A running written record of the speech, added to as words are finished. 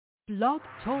Blog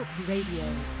Talk Radio.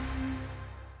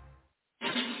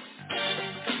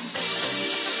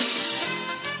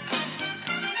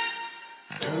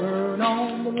 Turn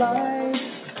on the light,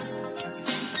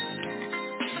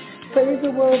 save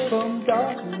the world from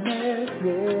darkness,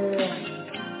 yeah.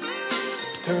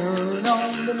 Turn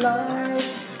on the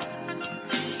light,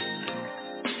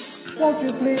 won't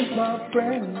you please, my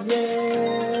friend,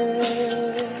 yeah.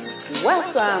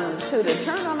 Welcome to the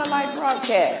Turn on the Light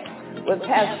broadcast with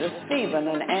Pastor Stephen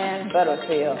and Ann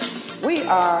Butterfield. We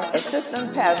are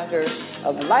assistant pastors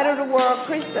of Light of the World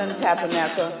Christian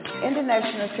Tabernacle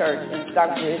International Church in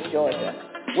Stockbridge, Georgia,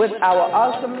 with our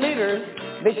awesome leaders,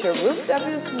 Bishop Ruth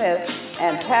W. Smith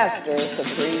and Pastor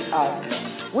Capri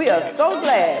Osmond. We are so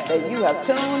glad that you have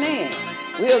tuned in.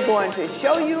 We are going to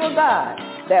show you a God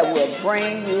that will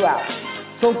bring you out.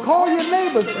 So call your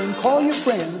neighbors and call your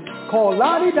friends. Call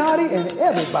Lottie, Dottie, and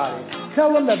everybody.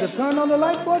 Tell them that the Turn on the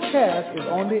Light broadcast is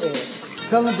on the air.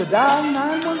 Tell them to dial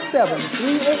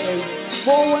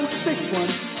 917-388-4161.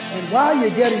 And while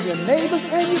you're getting your neighbors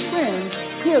and your friends,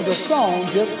 here's a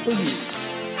song just for you.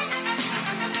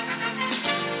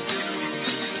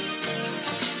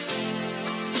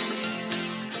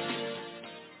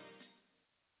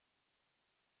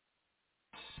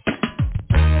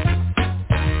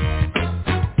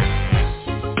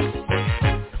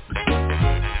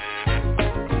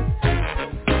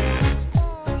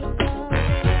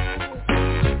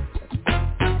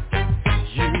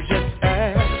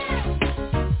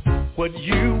 What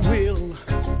you will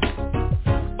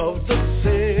of the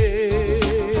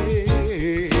Savior,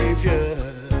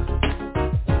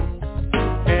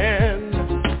 and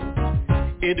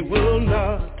it will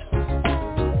not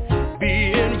be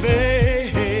in vain.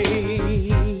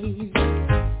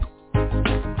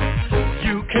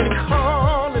 You can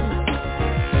call him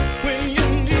when you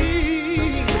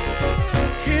need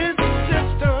his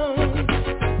assistance,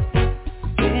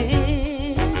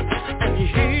 and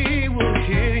he will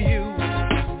hear you.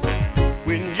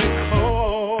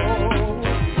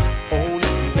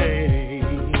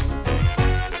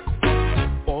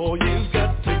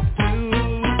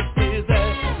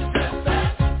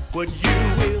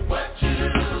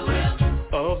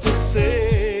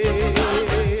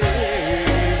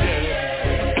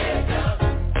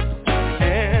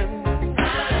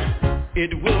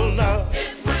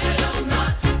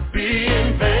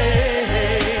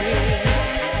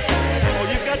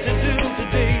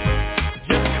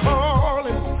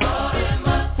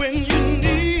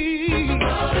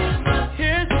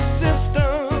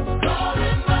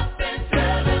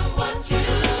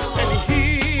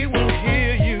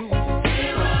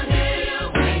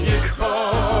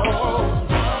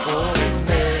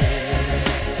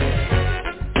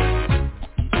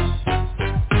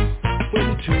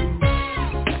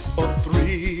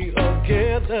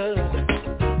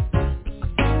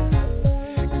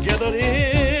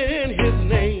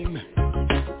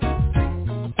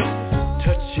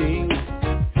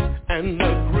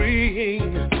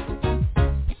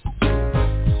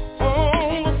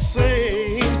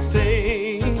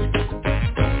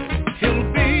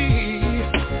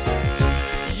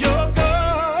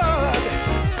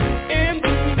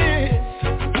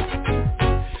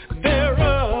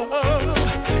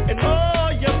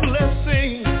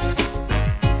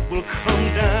 Will come.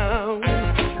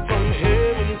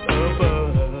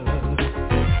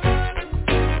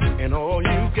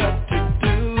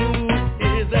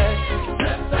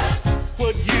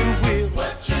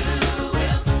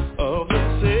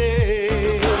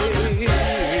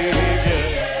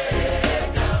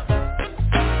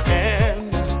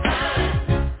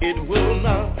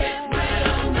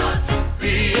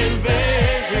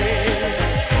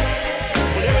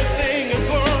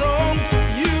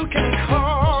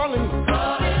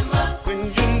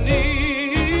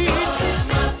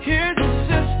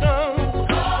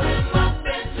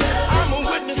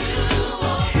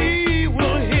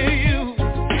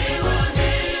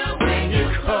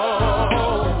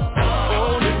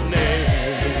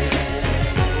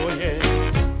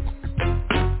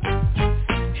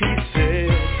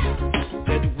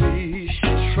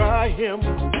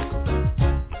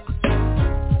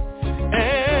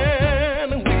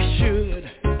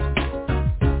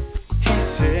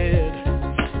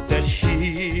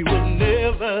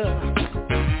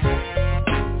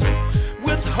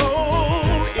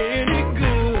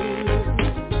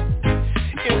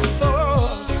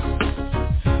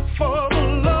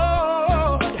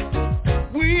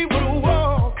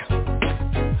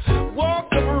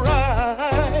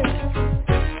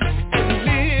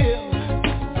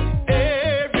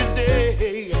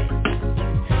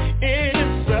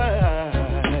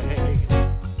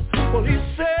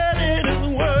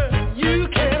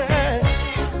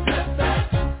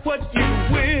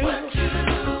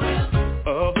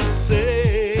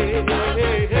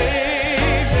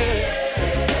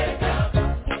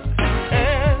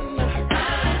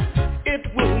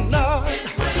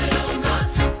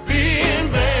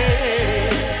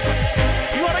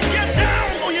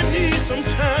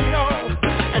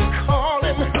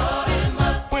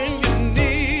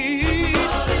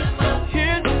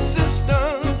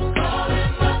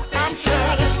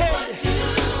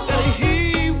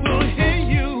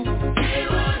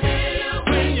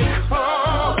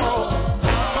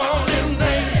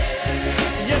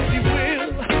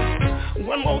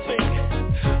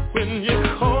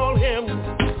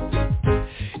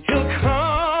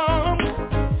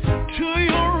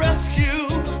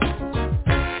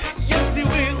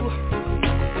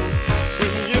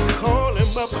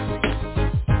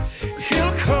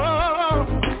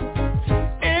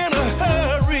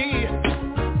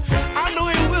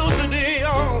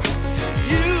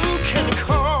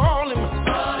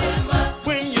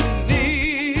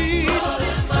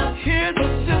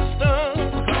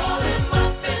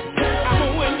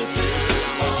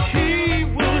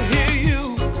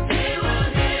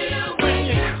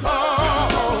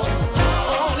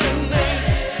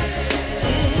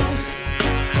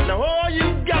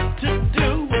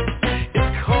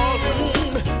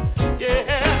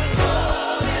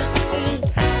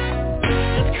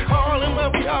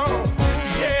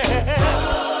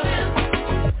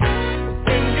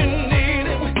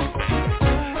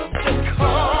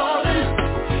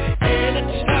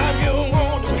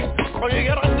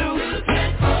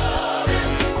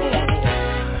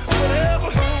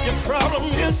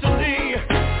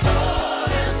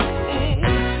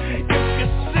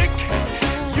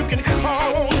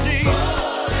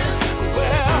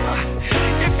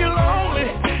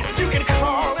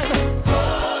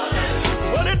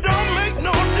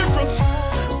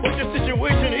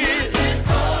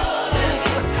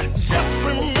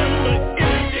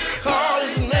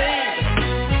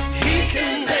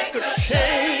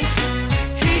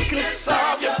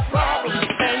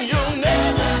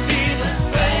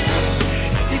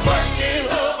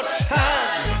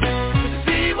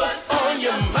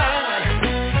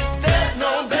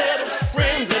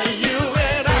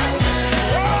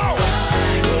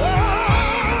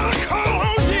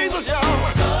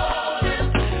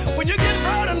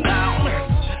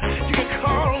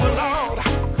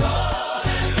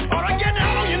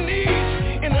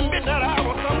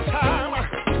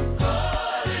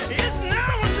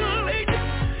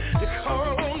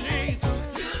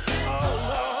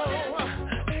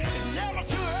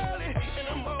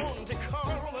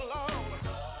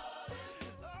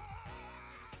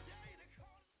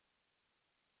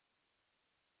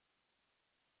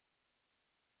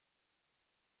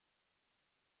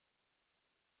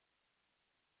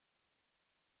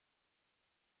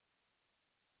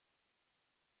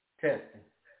 Testing.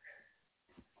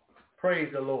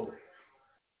 Praise the Lord.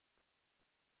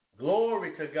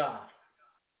 Glory to God.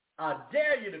 I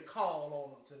dare you to call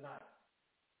on him tonight.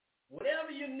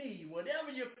 Whatever you need, whatever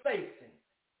you're facing,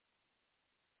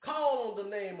 call on the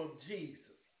name of Jesus.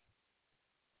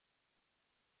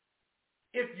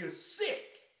 If you're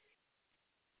sick,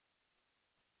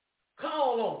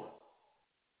 call on him.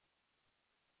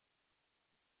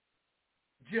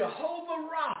 Jehovah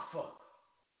Rapha,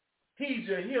 he's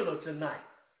your healer tonight.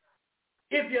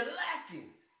 If you're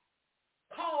lacking,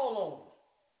 call on him.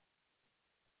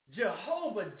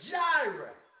 Jehovah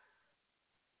Jireh,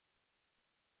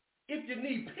 if you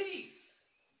need peace,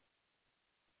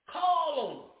 call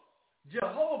on him.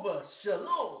 Jehovah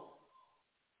Shalom,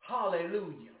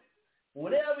 hallelujah.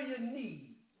 Whatever you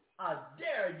need, I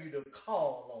dare you to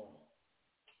call on him.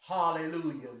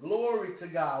 Hallelujah. Glory to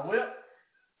God. Well,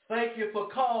 thank you for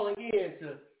calling in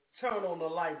to Turn on the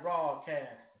Light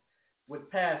broadcast with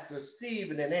Pastor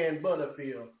Stephen and Ann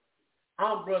Butterfield.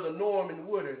 I'm Brother Norman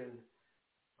Woodard, and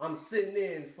I'm sitting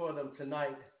in for them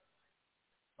tonight.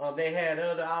 They had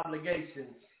other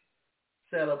obligations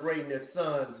celebrating their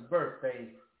son's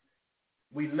birthday.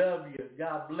 We love you.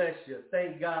 God bless you.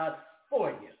 Thank God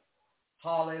for you.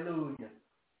 Hallelujah.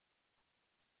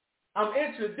 I'm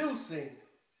introducing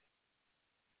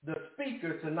the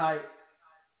speaker tonight,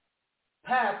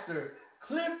 Pastor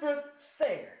Clifford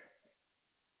Fair,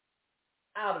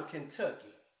 out of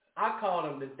Kentucky. I call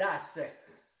him the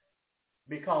dissector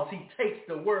because he takes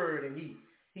the word and he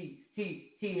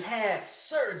has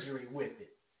surgery with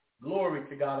it. Glory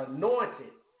to God.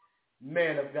 Anointed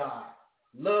man of God.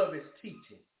 Love his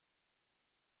teaching.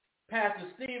 Pastor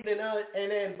Stephen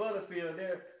and Ann Butterfield,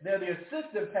 they're the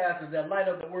assistant pastors at Light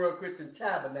of the World Christian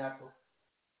Tabernacle,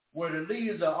 where the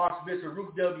leaders are Archbishop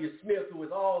Ruth W. Smith, who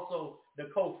is also the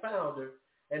co-founder,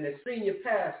 and the senior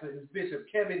pastor is Bishop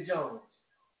Kevin Jones.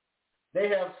 They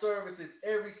have services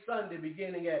every Sunday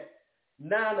beginning at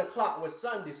 9 o'clock with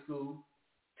Sunday school.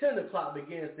 10 o'clock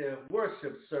begins their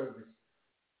worship service.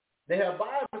 They have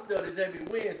Bible studies every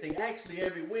Wednesday, actually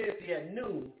every Wednesday at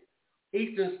noon,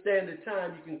 Eastern Standard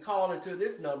Time. You can call into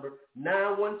this number,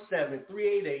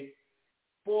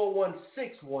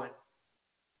 917-388-4161,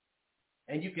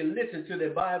 and you can listen to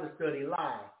their Bible study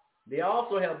live. They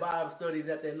also have Bible studies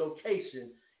at their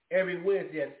location every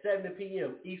Wednesday at 7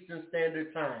 p.m. Eastern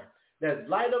Standard Time. That's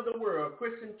Light of the World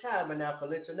Christian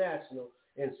Tabernacle International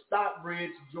in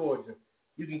Stockbridge, Georgia.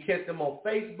 You can catch them on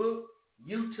Facebook,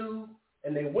 YouTube,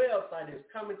 and their website is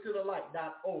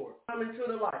comingtothelight.org.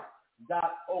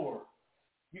 Comingtothelight.org.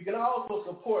 You can also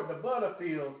support the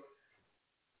Butterfield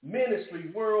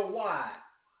Ministry worldwide.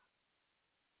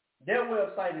 Their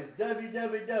website is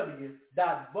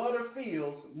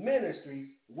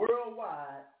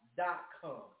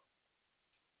www.butterfieldsministriesworldwide.com.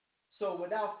 So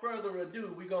without further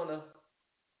ado, we're going to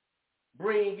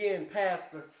bring in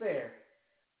Pastor Fair.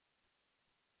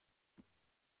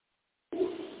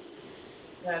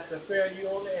 Pastor Fair, you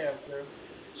on the air, sir.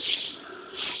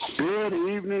 Good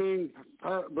evening,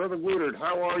 Brother Woodard.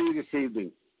 How are you this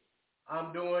evening?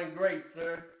 I'm doing great,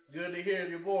 sir. Good to hear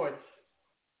your voice.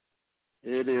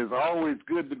 It is always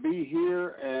good to be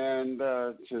here and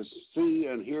to see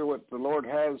and hear what the Lord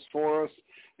has for us.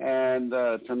 And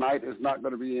tonight is not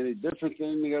going to be any different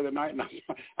than the other night. And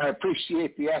I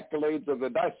appreciate the accolades of the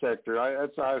dissector.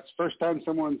 It's the first time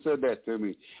someone said that to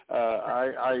me.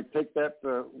 I take that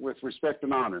with respect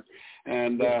and honor.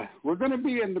 And we're going to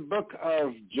be in the book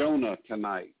of Jonah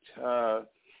tonight.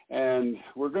 And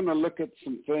we're going to look at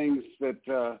some things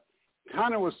that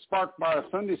kind of was sparked by a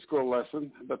Sunday school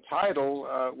lesson. The title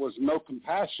was No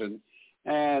Compassion.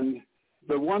 And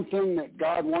the one thing that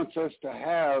God wants us to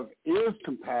have is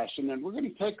compassion, and we're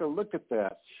going to take a look at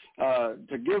that.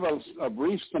 To give us a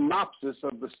brief synopsis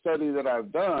of the study that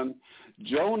I've done,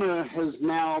 Jonah has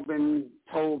now been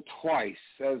told twice,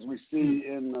 as we see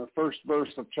in the first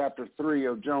verse of chapter 3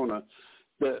 of Jonah,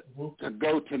 to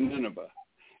go to Nineveh.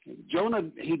 Jonah,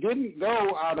 he didn't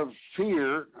go out of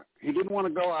fear. He didn't want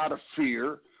to go out of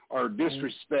fear or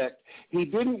disrespect. He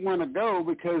didn't want to go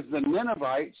because the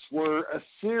Ninevites were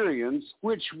Assyrians,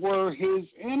 which were his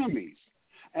enemies.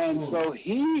 And so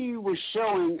he was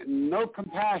showing no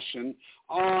compassion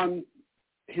on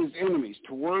his enemies,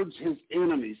 towards his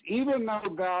enemies, even though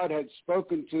God had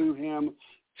spoken to him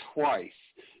twice.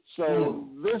 So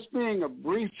this being a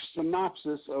brief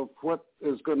synopsis of what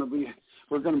is going to be,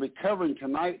 we're going to be covering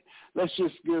tonight, let's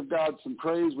just give God some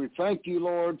praise. We thank you,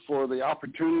 Lord, for the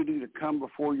opportunity to come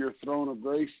before your throne of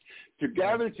grace, to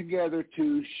gather together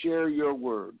to share your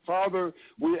word. Father,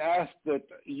 we ask that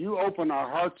you open our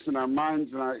hearts and our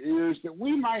minds and our ears, that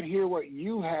we might hear what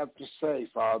you have to say,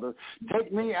 Father.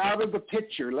 Take me out of the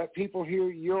picture. Let people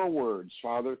hear your words,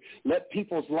 Father. Let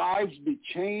people's lives be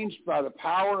changed by the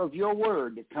power of your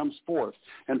word that comes forth.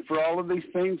 And for all of these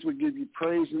things, we give you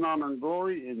praise and honor and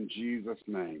glory in Jesus'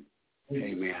 name.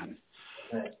 Amen.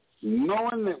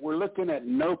 Knowing that we're looking at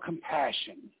no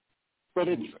compassion, but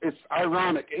it's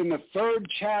ironic. In the third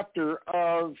chapter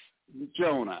of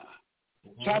Jonah,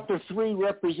 chapter 3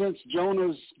 represents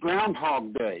Jonah's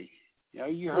Groundhog Day. Yeah,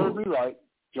 you heard me right.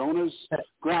 Jonah's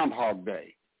Groundhog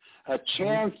Day. A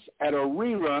chance at a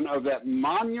rerun of that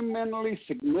monumentally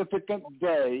significant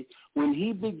day when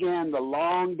he began the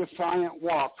long, defiant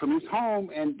walk from his home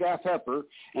in Gath-Hepher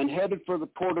and headed for the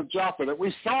port of Joppa that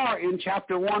we saw in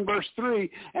chapter 1, verse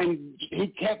 3, and he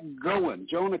kept going.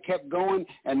 Jonah kept going,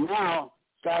 and now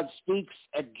God speaks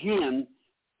again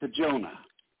to Jonah.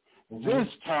 This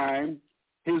time,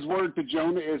 his word to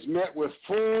Jonah is met with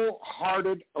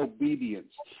full-hearted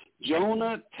obedience.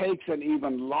 Jonah takes an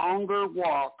even longer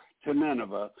walk to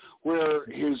Nineveh, where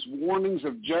his warnings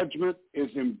of judgment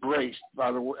is embraced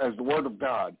as the word of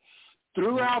God.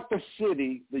 Throughout the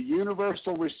city, the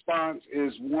universal response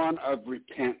is one of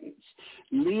repentance,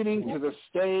 leading to the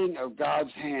staying of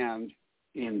God's hand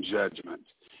in judgment.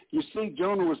 You see,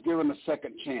 Jonah was given a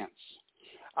second chance.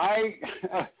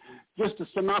 Just a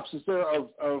synopsis there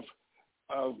of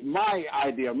my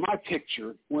idea, my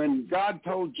picture, when God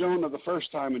told Jonah the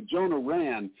first time and Jonah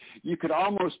ran, you could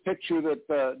almost picture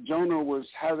that Jonah was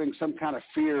having some kind of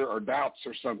fear or doubts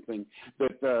or something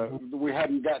that we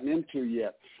hadn't gotten into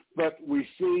yet. But we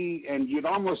see, and you'd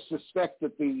almost suspect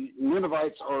that the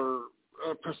Ninevites are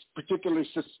particularly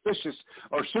suspicious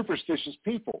or superstitious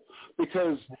people,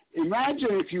 because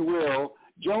imagine, if you will,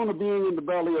 Jonah being in the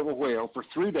belly of a whale for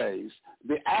 3 days,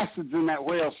 the acids in that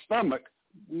whale's stomach,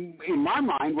 in my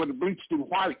mind, would have bleached him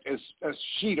white as a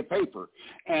sheet of paper.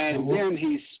 And then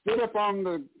he spit up on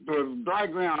the dry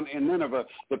ground in Nineveh.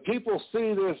 The people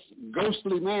see this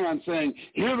ghostly man saying,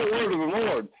 "Hear the word of the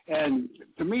Lord." And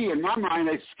to me, in my mind,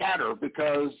 they scatter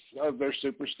because of their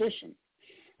superstition.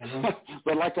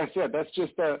 But like I said, that's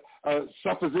just a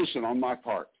supposition on my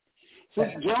part. So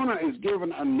Jonah is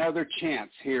given another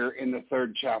chance here in the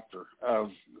third chapter of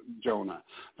Jonah.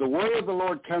 The word of the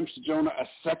Lord comes to Jonah a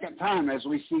second time, as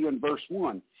we see in verse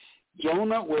 1.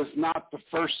 Jonah was not the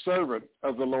first servant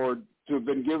of the Lord to have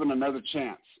been given another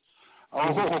chance. Oh,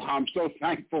 I'm so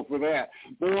thankful for that.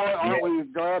 Boy, aren't we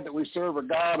glad that we serve a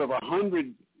God of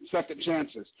 100 second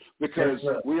chances, because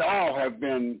we all have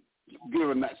been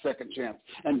given that second chance.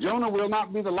 And Jonah will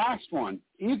not be the last one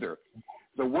either.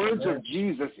 The words of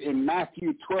Jesus in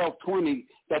Matthew 12:20,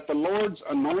 that the Lord's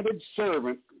anointed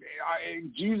servant,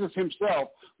 Jesus himself,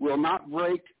 will not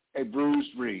break a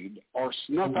bruised reed or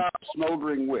snuff out a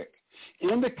smoldering wick,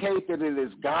 indicate that it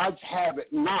is God's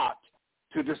habit not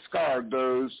to discard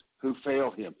those who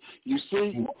fail him. You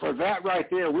see, for that right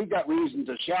there, we got reason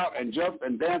to shout and jump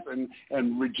and dance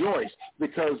and rejoice,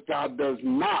 because God does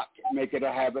not make it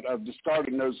a habit of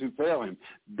discarding those who fail him.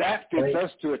 That fits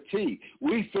us to a T.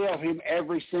 We fail him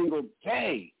every single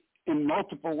day in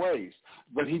multiple ways,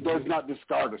 but he does not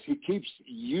discard us. He keeps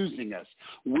using us.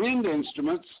 Wind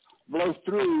instruments blow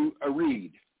through a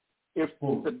reed. If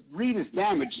the reed is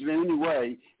damaged in any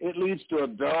way, it leads to a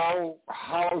dull,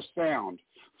 hollow sound.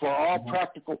 For all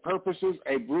practical purposes,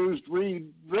 a bruised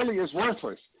reed really is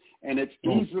worthless, and it's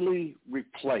easily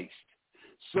replaced.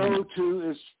 So too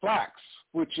is flax,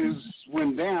 which is,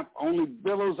 when damp, only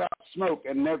billows out smoke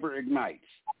and never ignites.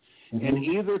 In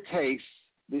either case,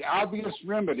 the obvious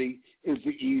remedy is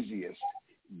the easiest.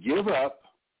 Give up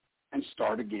and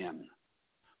start again.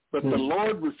 But the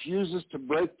Lord refuses to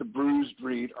break the bruised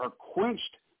reed or quench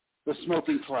the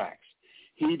smoking flax.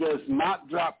 He does not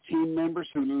drop team members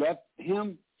who let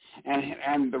him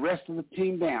and the rest of the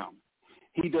team down.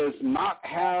 He does not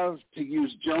have to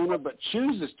use Jonah, but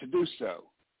chooses to do so.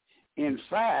 In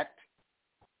fact,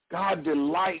 God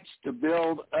delights to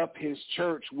build up his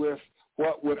church with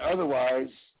what would otherwise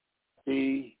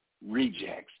be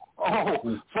rejects.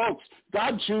 Oh, folks,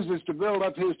 God chooses to build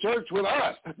up his church with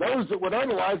us, those that would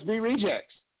otherwise be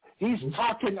rejects. He's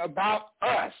talking about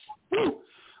us. Woo.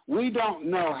 We don't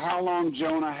know how long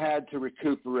Jonah had to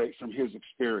recuperate from his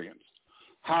experience.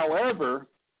 However,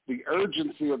 the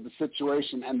urgency of the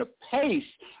situation and the pace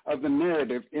of the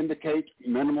narrative indicate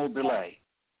minimal delay.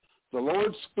 The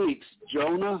Lord speaks,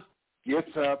 Jonah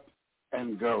gets up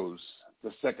and goes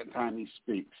the second time he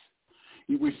speaks.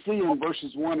 We see in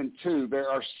verses 1 and 2, there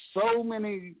are so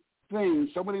many things,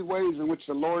 so many ways in which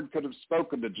the Lord could have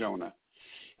spoken to Jonah.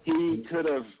 He could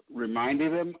have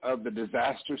reminded him of the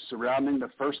disaster surrounding the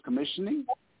first commissioning.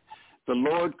 The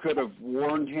Lord could have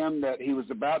warned him that he was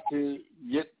about to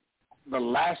get the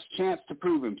last chance to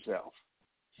prove himself.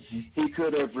 He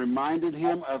could have reminded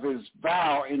him of his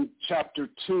vow in chapter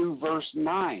 2, verse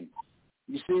 9.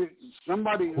 You see,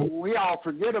 we all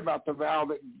forget about the vow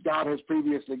that God has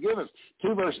previously given us.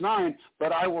 2 verse 9,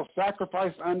 but I will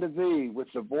sacrifice unto thee with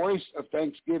the voice of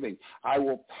thanksgiving. I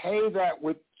will pay that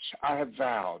which I have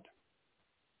vowed.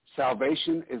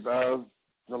 Salvation is of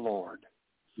the Lord.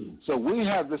 So we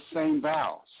have the same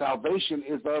vow. Salvation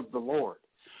is of the Lord.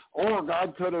 Or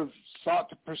God could have sought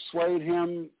to persuade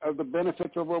him of the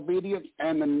benefits of obedience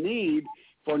and the need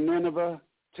for Nineveh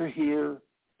to hear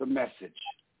the message.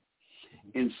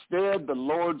 Instead, the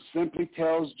Lord simply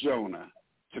tells Jonah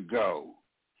to go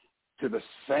to the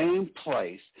same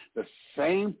place, the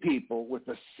same people with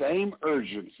the same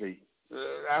urgency.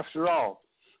 After all,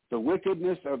 the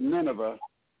wickedness of Nineveh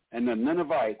and the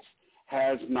Ninevites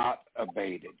has not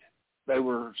abated. They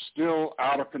were still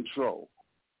out of control.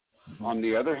 On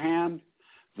the other hand,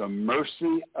 the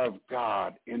mercy of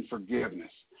God in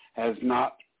forgiveness has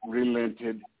not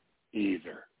relented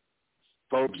either.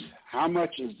 Folks, how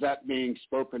much is that being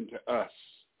spoken to us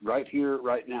right here,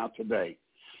 right now, today?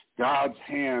 God's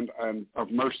hand of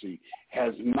mercy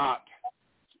has not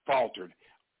faltered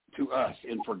to us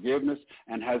in forgiveness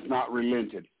and has not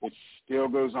relented. It still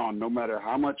goes on no matter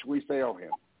how much we fail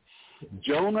him.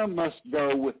 Jonah must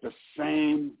go with the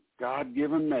same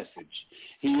God-given message.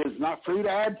 He is not free to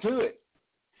add to it.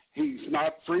 He's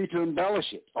not free to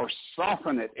embellish it or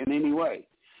soften it in any way.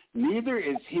 Neither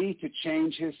is he to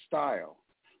change his style.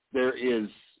 There is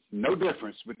no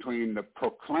difference between the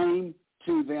proclaim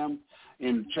to them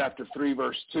in chapter 3,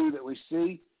 verse 2 that we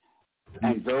see,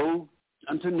 and go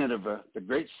unto Nineveh, the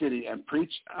great city, and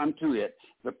preach unto it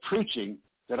the preaching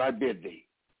that I bid thee.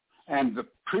 And the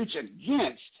preach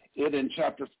against it in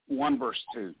chapter 1, verse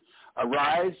 2.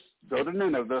 Arise, go to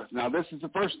Nineveh. Now, this is the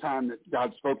first time that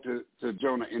God spoke to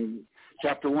Jonah in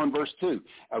chapter 1, verse 2.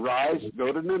 Arise,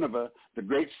 go to Nineveh, the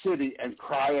great city, and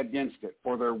cry against it,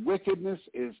 for their wickedness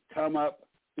is come up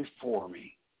before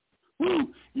me.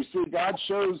 Woo! You see, God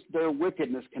shows their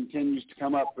wickedness continues to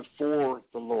come up before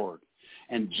the Lord.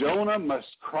 And Jonah must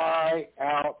cry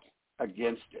out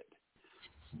against it.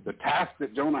 The task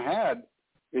that Jonah had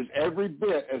is every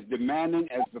bit as demanding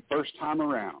as the first time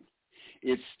around.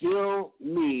 It still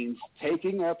means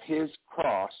taking up his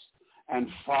cross and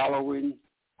following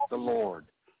the Lord.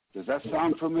 Does that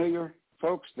sound familiar,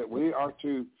 folks, that we are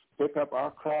to pick up our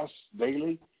cross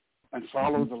daily and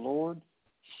follow the Lord?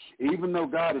 Even though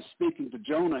God is speaking to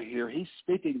Jonah here, he's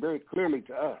speaking very clearly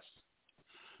to us.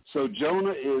 So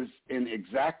Jonah is in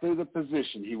exactly the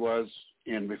position he was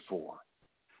in before.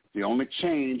 The only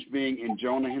change being in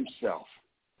Jonah himself.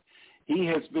 He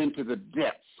has been to the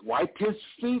depths, wiped his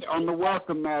feet on the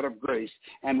welcome mat of grace,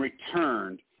 and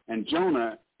returned. And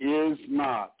Jonah is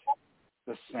not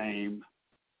the same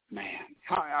man.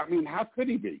 How could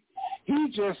he be? He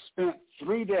just spent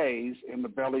 3 days in the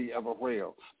belly of a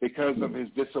whale because of his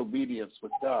disobedience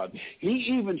with God. He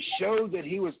even showed that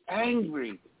he was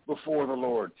angry before the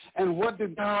Lord. And what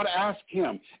did God ask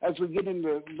him? As we go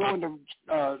into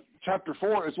chapter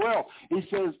 4 as well, he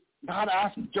says, God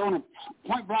asked Jonah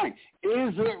point blank,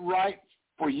 is it right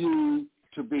for you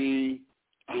to be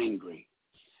angry?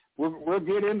 We'll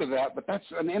get into that, but that's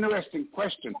an interesting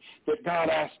question that God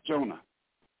asked Jonah,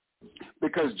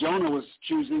 because Jonah was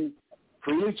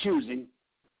freely choosing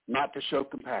not to show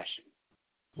compassion.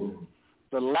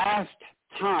 The last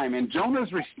time, and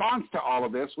Jonah's response to all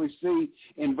of this we see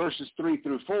in verses 3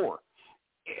 through 4.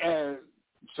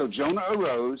 So Jonah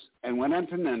arose and went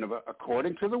unto Nineveh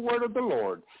according to the word of the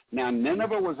Lord. Now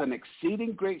Nineveh was an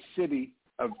exceeding great city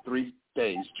of 3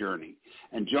 days' journey.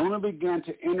 And Jonah began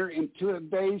to enter into a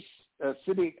day's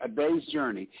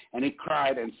journey. And he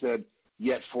cried and said,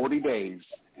 yet 40 days,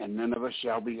 and Nineveh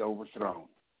shall be overthrown.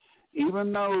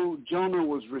 Even though Jonah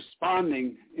was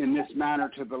responding in this manner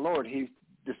to the Lord, he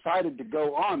decided to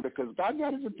go on because God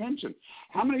got his attention.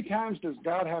 How many times does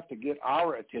God have to get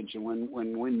our attention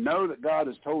when we know that God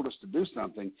has told us to do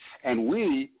something and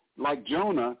we, like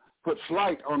Jonah, put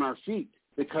flight on our feet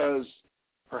because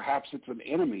perhaps it's an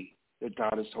enemy that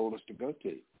God has told us to go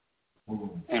to?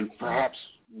 And perhaps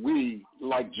we,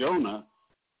 like Jonah,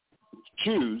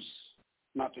 choose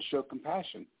not to show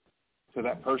compassion to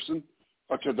that person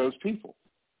or to those people.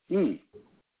 Yes,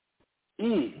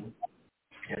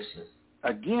 sir.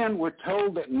 Again, we're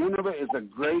told that Nineveh is a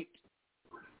great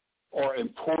or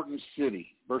important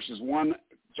city.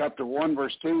 Chapter 1,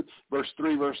 verse 2, verse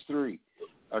 3, verse 3,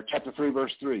 or chapter 3,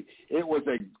 verse 3. It was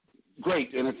a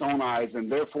great in its own eyes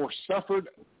and therefore suffered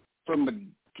from the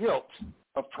guilt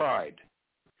of pride.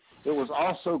 It was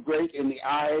also great in the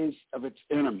eyes of its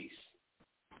enemies,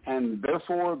 and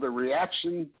therefore their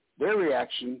reaction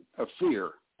of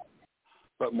fear.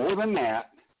 But more than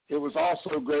that, it was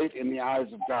also great in the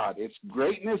eyes of God. Its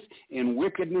greatness in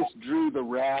wickedness drew the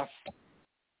wrath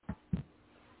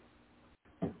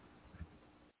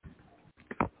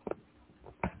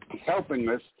helping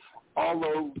us,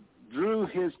 although drew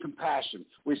his compassion.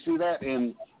 We see that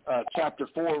in chapter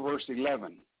 4, verse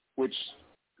 11, which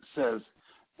says,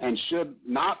 "And should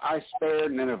not I spare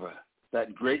Nineveh,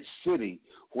 that great city,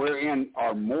 wherein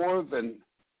are more than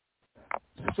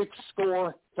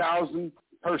 60,000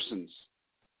 persons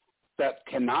that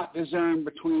cannot discern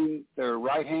between their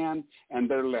right hand and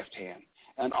their left hand,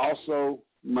 and also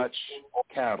much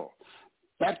cattle."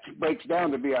 That breaks down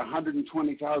to be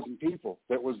 120,000 people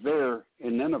that was there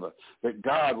in Nineveh, that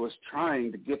God was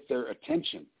trying to get their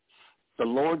attention. The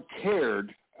Lord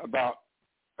cared about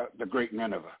the great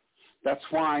Nineveh. That's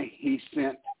why he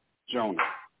sent Jonah.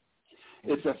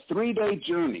 It's a 3-day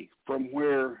journey from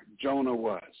where Jonah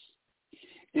was.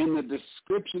 In the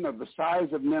description of the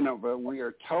size of Nineveh, we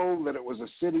are told that it was a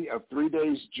city of 3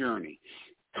 days' journey.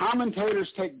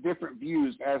 Commentators take different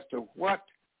views as to what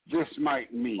this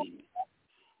might mean.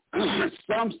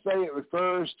 Some say it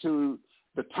refers to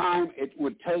the time it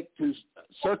would take to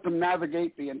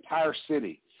circumnavigate the entire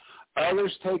city.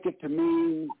 Others take it to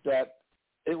mean that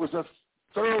it was a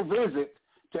thorough visit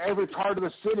to every part of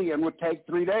the city and would take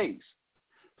 3 days.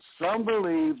 Some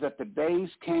believe that the days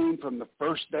came from the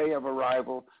first day of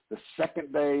arrival, the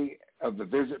second day of the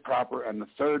visit proper, and the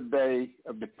third day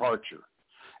of departure.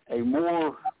 A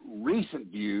more recent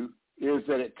view is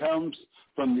that it comes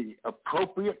from the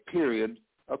appropriate period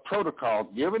of protocol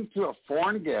given to a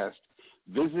foreign guest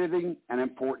visiting an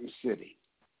important city.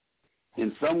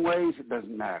 In some ways, it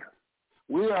doesn't matter.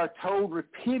 We are told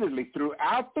repeatedly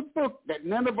throughout the book that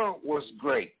Nineveh was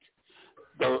great.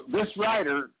 This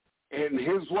writer, in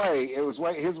his way, it was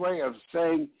his way of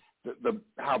saying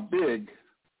how big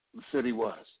the city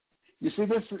was. You see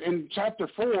this in chapter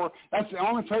 4, that's the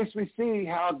only place we see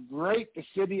how great the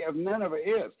city of Nineveh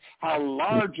is, how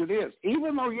large it is.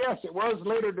 Even though, yes, it was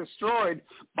later destroyed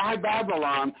by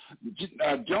Babylon,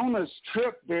 Jonah's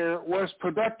trip there was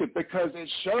productive because it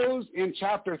shows in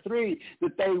chapter 3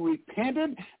 that they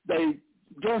repented, they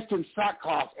dressed in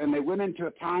sackcloth, and they went into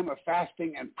a time of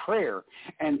fasting and prayer.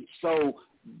 And so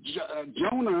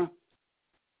Jonah,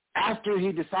 after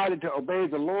he decided to obey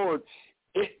the Lord,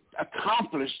 it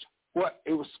accomplished what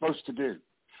it was supposed to do.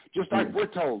 Just like we're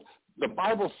told, the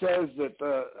Bible says that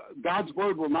God's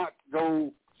word will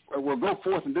go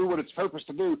forth and do what it's purposed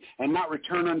to do and not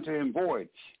return unto him void.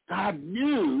 God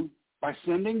knew by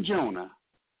sending Jonah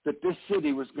that this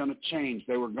city was going to change.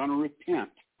 They were going to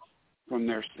repent from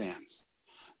their sins.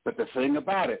 But the thing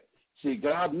about it, see,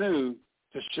 God knew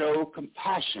to show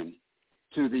compassion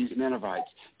to these Ninevites.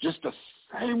 Just the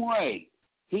same way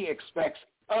he expects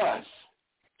us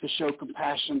to show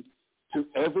compassion to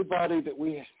everybody that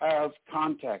we have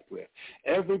contact with,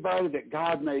 everybody that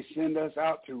God may send us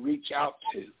out to reach out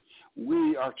to.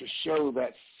 We are to show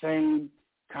that same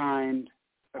kind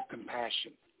of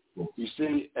compassion. You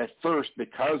see, at first,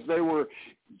 because they were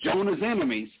Jonah's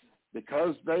enemies,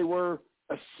 because they were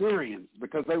Assyrians,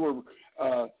 because they were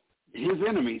his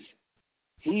enemies,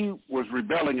 he was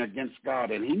rebelling against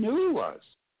God, and he knew he was.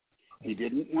 He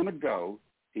didn't want to go.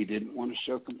 He didn't want to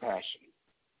show compassion.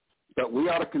 But we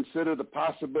ought to consider the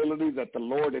possibility that the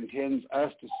Lord intends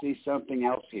us to see something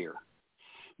else here.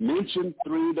 Mention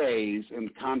 3 days in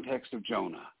the context of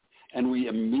Jonah, and we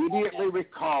immediately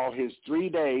recall his 3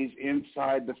 days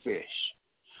inside the fish.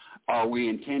 Are we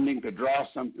intending to draw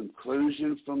some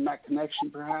conclusions from that connection,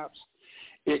 perhaps?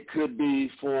 It could be,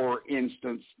 for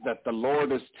instance, that the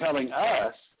Lord is telling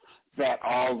us that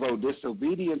although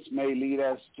disobedience may lead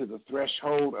us to the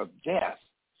threshold of death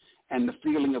and the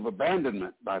feeling of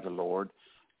abandonment by the Lord,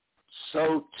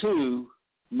 so too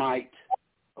might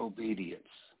obedience.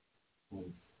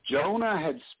 Jonah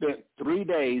had spent 3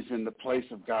 days in the place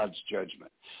of God's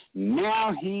judgment.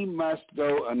 Now he must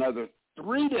go another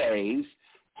 3 days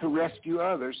to rescue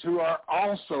others who are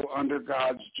also under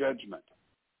God's judgment.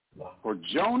 For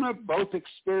Jonah, both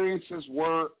experiences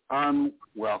were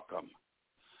unwelcome,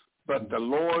 but the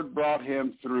Lord brought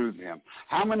him through them.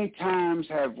 How many times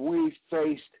have we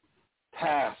faced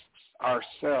tasks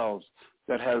ourselves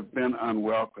that have been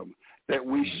unwelcome, that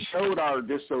we showed our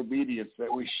disobedience,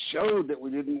 that we showed that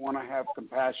we didn't want to have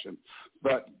compassion.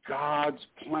 But God's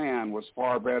plan was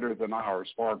far better than ours,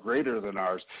 far greater than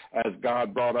ours. As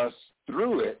God brought us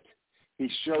through it, he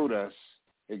showed us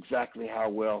exactly how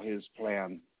well his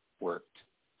plan worked.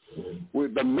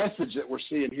 With the message that we're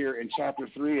seeing here in chapter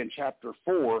 3 and chapter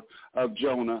 4 of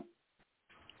Jonah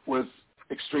was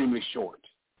extremely short.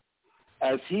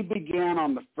 As he began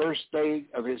on the first day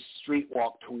of his street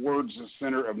walk towards the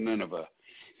center of Nineveh,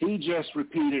 he just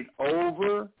repeated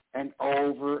over and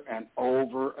over and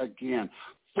over again,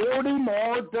 40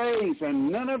 more days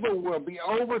and Nineveh will be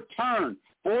overturned.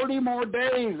 40 more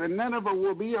days and Nineveh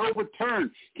will be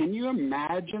overturned. Can you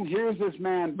imagine? Here's this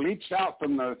man bleached out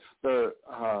from the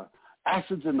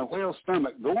acids in the whale's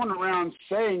stomach, going around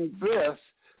saying this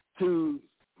to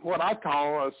what I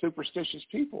call superstitious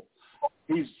people.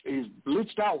 He's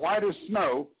bleached out white as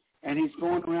snow, and he's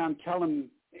going around telling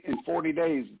in 40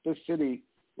 days that this city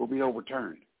will be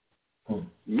overturned.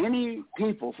 Many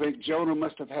people think Jonah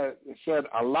must have said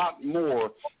a lot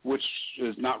more, which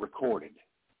is not recorded.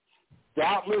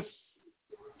 Doubtless,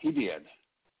 he did.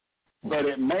 But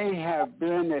it may have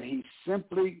been that he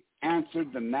simply answered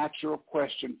the natural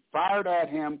question fired at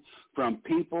him from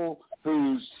people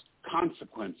whose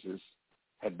consequences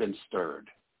had been stirred.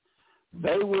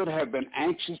 They would have been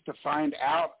anxious to find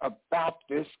out about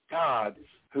this God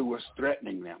who was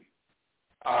threatening them.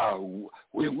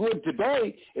 We would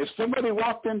today if somebody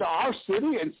walked into our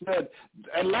city and said,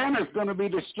 Atlanta's going to be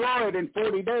destroyed in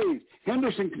 40 days.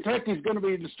 Henderson, Kentucky is going to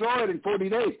be destroyed in 40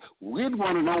 days. We'd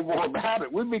want to know more about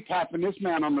it. We'd be tapping this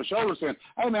man on the shoulder saying,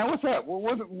 hey, man, what's that?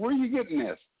 Where are you getting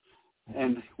this?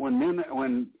 And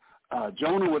when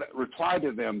Jonah would reply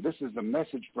to them, this is a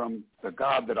message from the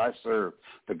God that I serve,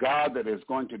 the God that is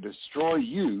going to destroy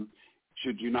you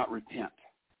should you not repent.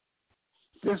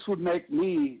 This would make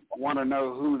me want to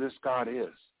know who this God is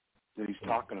that he's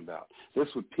talking about. This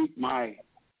would pique my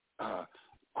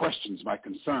questions, my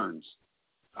concerns.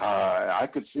 I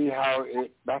could see how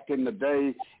back in the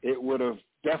day it would have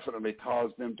definitely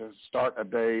caused them to start a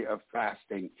day of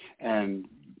fasting and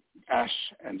ash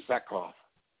and sackcloth.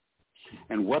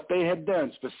 And what they had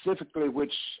done specifically,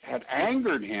 which had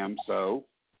angered him so,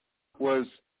 was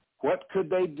what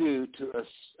could they do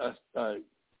to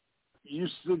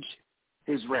usage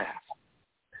his wrath?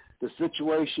 The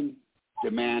situation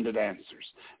demanded answers.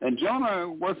 And Jonah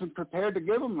wasn't prepared to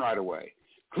give them right away.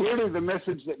 Clearly the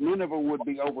message that Nineveh would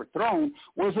be overthrown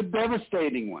was a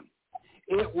devastating one.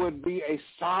 It would be a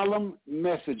solemn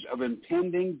message of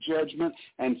impending judgment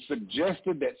and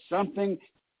suggested that something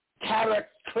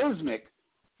cataclysmic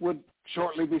would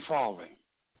shortly befall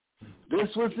them. This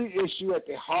was the issue at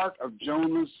the heart of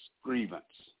Jonah's grievance.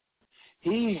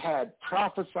 He had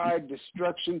prophesied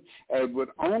destruction and would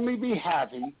only be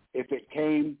happy if it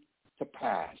came to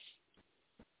pass.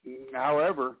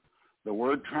 However, the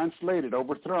word translated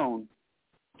overthrown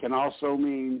can also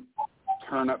mean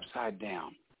turn upside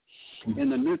down.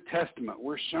 In the New Testament,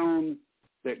 we're shown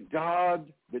that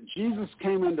Jesus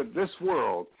came into this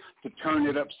world to turn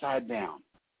it upside down.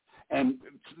 And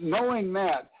knowing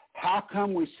that, how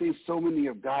come we see so many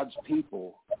of God's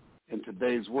people in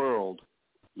today's world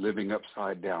living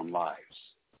upside down lives?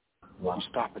 You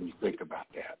stop and you think about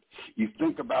that. You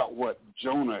think about what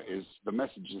Jonah is, the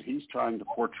message that he's trying to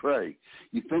portray.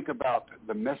 You think about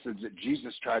the message that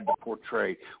Jesus tried to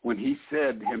portray when he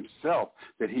said himself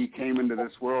that he came into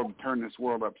this world to turn this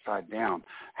world upside down.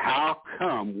 How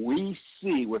come we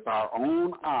see with our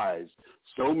own eyes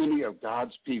so many of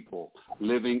God's people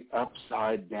living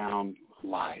upside down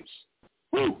lives?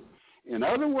 Woo! In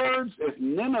other words, if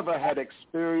Nineveh had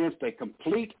experienced a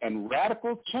complete and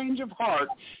radical change of heart,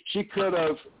 she could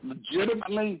have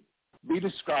legitimately be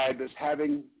described as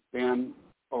having been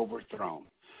overthrown.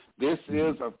 This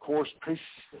is, of course,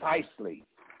 precisely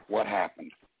what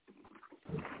happened.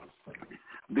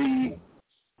 The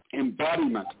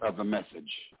embodiment of the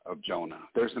message of Jonah.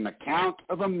 There's an account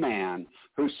of a man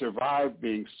who survived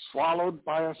being swallowed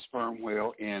by a sperm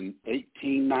whale in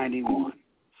 1891.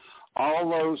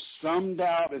 Although some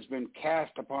doubt has been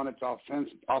cast upon its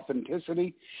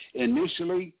authenticity,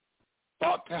 initially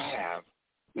thought to have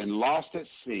been lost at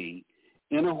sea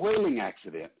in a whaling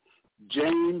accident,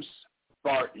 James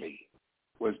Bartley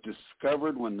was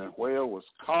discovered when the whale was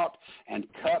caught and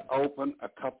cut open a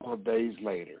couple of days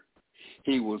later.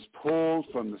 He was pulled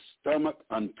from the stomach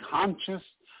unconscious,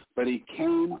 but he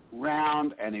came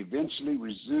round and eventually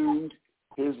resumed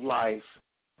his life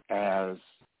as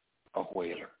a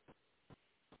whaler.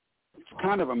 It's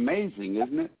kind of amazing,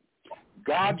 isn't it?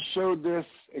 God showed this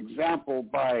example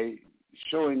by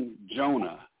showing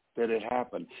Jonah that it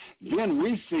happened. Then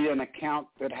we see an account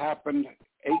that happened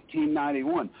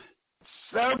 1891,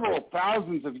 several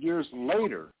thousands of years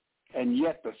later, and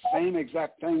yet the same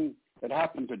exact thing that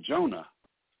happened to Jonah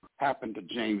happened to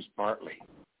James Bartley.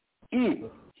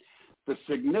 The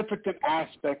significant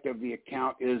aspect of the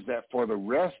account is that for the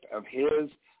rest of his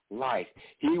life,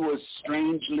 he was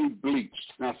strangely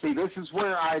bleached. Now, see, this is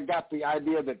where I got the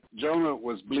idea that Jonah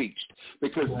was bleached,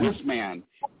 because this man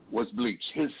was bleached.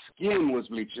 His skin was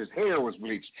bleached. His hair was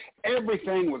bleached.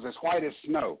 Everything was as white as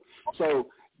snow. So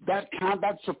that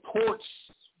supports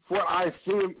what I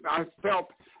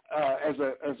felt as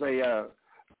a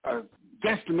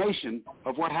destination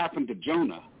of what happened to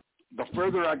Jonah. The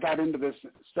further I got into this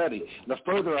study, the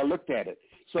further I looked at it.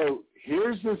 So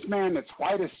here's this man that's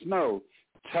white as snow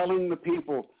telling the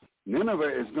people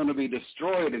Nineveh is going to be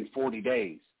destroyed in 40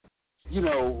 days. You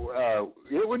know,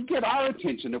 it would get our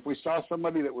attention if we saw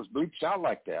somebody that was bleached out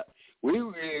like that.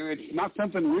 It's not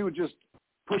something we would just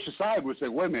push aside. We'd say,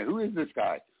 wait a minute, who is this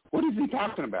guy? What is he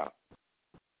talking about?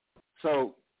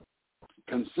 So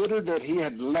consider that he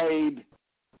had laid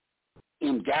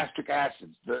in gastric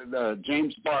acids, the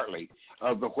James Bartley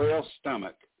of the whale's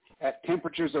stomach, at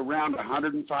temperatures around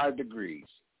 105 degrees.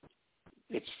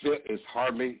 Its fit is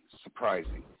hardly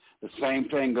surprising. The same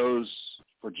thing goes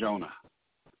for Jonah.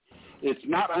 It's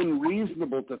not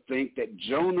unreasonable to think that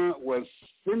Jonah was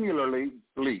similarly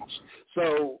bleached.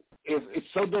 So it's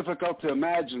so difficult to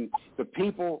imagine the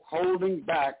people holding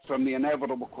back from the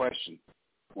inevitable question,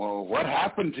 well, what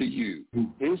happened to you?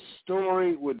 His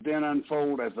story would then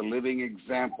unfold as a living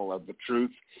example of the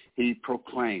truth he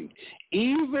proclaimed.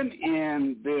 Even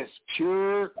in this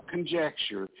pure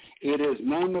conjecture, it is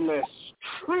nonetheless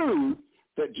true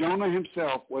that Jonah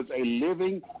himself was a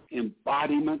living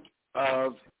embodiment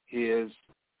of his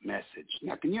message.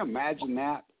 Now, can you imagine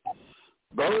that?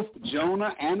 Both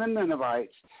Jonah and the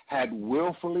Ninevites had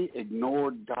willfully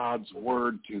ignored God's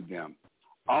word to them.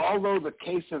 Although the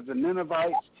case of the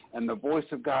Ninevites and the voice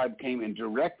of God came in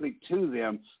directly to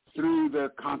them through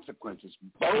the consequences.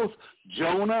 Both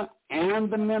Jonah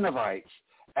and the Ninevites,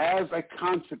 as a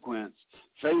consequence,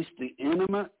 faced the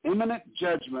imminent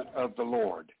judgment of the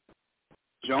Lord.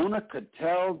 Jonah could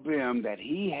tell them that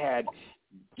he had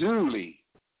duly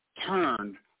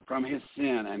turned from his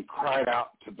sin and cried out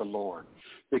to the Lord,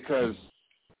 because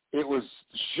it was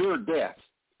sure death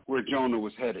where Jonah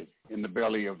was headed, in the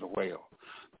belly of the whale.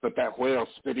 But that whale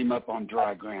spit him up on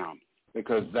dry ground,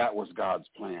 because that was God's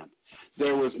plan.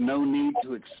 There was no need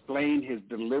to explain his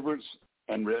deliverance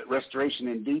and restoration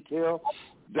in detail.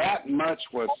 That much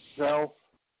was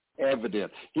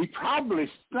self-evident. He probably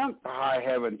stunk to high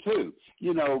heaven too,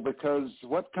 because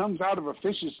what comes out of a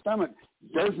fish's stomach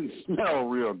doesn't smell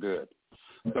real good.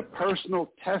 The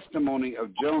personal testimony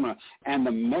of Jonah and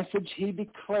the message he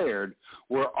declared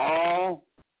were all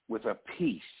with a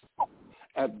peace,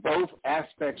 at both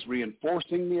aspects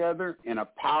reinforcing the other in a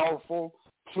powerful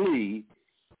plea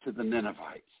to the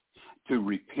Ninevites to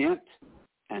repent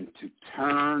and to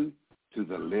turn to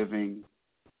the living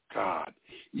God.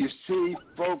 You see,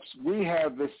 folks, we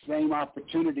have this same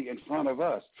opportunity in front of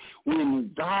us.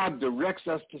 When God directs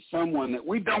us to someone that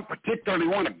we don't particularly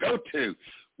want to go to,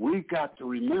 we've got to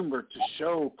remember to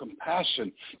show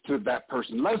compassion to that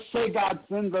person. Let's say God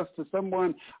sends us to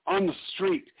someone on the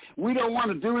street. We don't want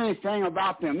to do anything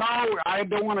about them. No, I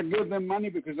don't want to give them money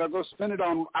because I'll go spend it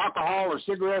on alcohol or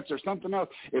cigarettes or something else.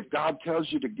 If God tells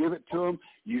you to give it to them,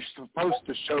 you're supposed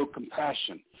to show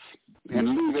compassion and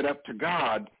leave it up to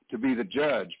God to be the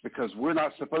judge, because we're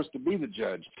not supposed to be the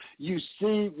judge. You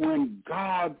see, when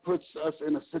God puts us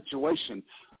in a situation,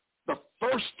 the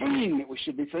first thing that we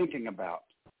should be thinking about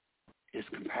is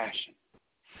compassion.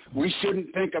 We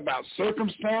shouldn't think about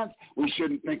circumstance. We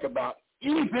shouldn't think about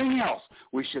anything else.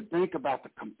 We should think about the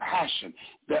compassion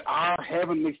that our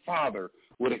Heavenly Father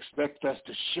would expect us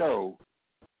to show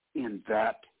in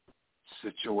that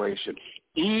situation,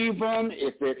 even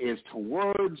if it is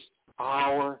towards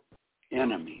our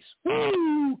enemies.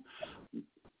 Woo!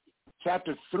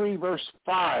 Chapter 3, verse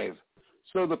 5.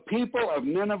 So the people of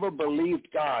Nineveh believed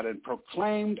God and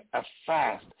proclaimed a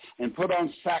fast and put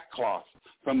on sackcloth,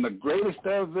 from the greatest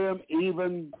of them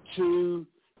even to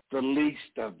the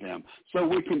least of them. So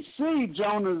we can see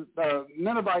Jonah's,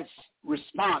 Ninevites'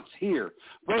 response here.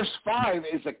 Verse 5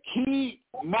 is a key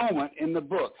moment in the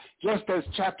book, just as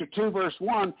chapter 2, verse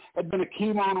 1 had been a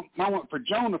key moment for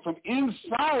Jonah from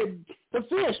inside the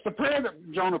fish, the prayer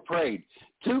that Jonah prayed.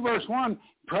 2, verse 1,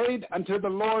 prayed unto the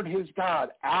Lord his God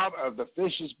out of the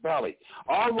fish's belly.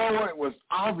 Although it was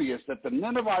obvious that the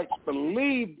Ninevites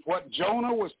believed what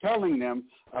Jonah was telling them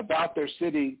about their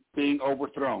city being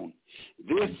overthrown,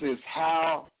 this is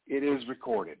how it is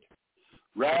recorded.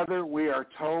 Rather, we are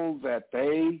told that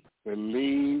they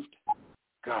believed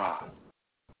God.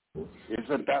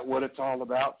 Isn't that what it's all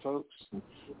about, folks?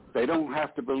 They don't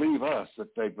have to believe us,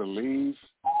 that they believe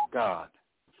God.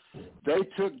 They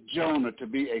took Jonah to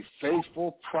be a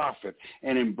faithful prophet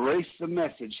and embraced the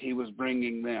message he was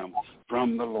bringing them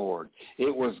from the Lord.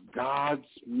 It was God's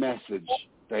message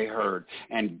they heard,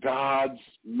 and God's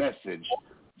message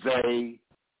they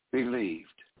believed.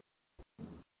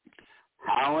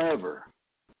 However,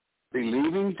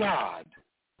 believing God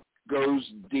goes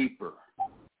deeper.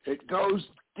 It goes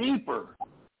deeper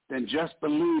than just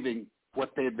believing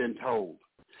what they've been told.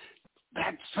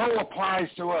 That so applies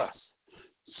to us.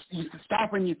 You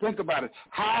stop and you think about it.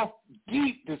 How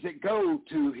deep does it go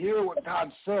to hear what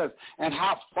God says, and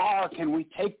how far can we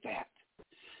take that?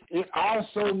 It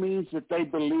also means that they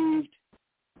believed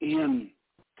in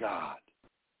God.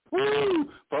 Woo!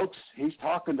 Folks, he's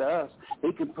talking to us.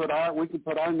 We can put our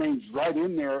names right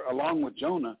in there along with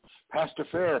Jonah. Pastor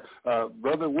Fair,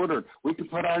 Brother Woodard, we can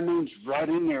put our names right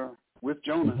in there with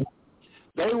Jonah.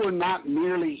 They were not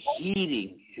merely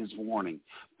heeding his warning,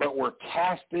 but were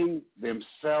casting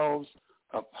themselves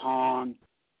upon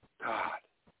God.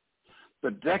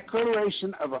 The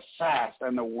declaration of a fast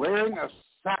and the wearing of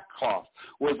sackcloth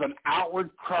was an outward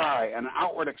cry, an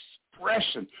outward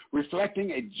expression,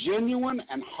 reflecting a genuine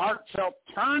and heartfelt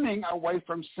turning away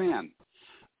from sin.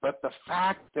 But the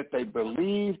fact that they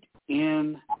believed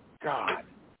in God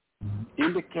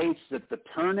indicates that the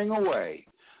turning away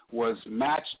was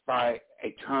matched by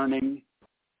a turning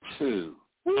to.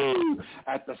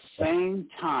 At the same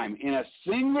time, in a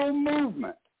single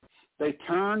movement, they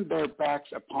turned their backs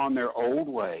upon their old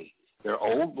way, their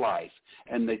old life,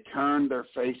 and they turned their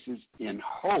faces in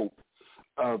hope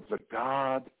of the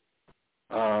God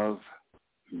of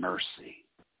mercy.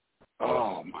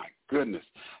 Oh, my goodness.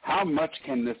 How much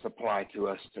can this apply to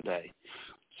us today?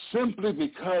 Simply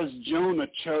because Jonah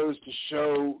chose to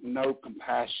show no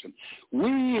compassion.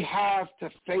 We have to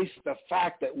face the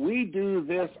fact that we do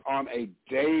this on a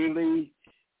daily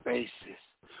basis.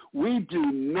 We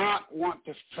do not want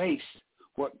to face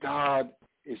what God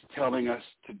is telling us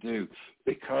to do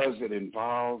because it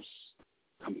involves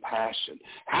compassion.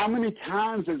 How many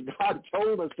times has God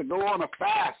told us to go on a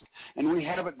fast and we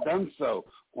haven't done so?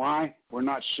 Why? We're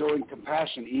not showing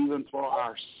compassion even for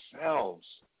ourselves.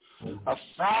 A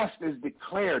fast is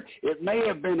declared. It may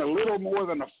have been a little more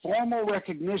than a formal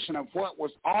recognition of what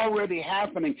was already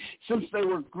happening since they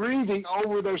were grieving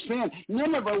over their sin.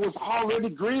 Nineveh was already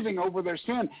grieving over their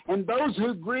sin, and those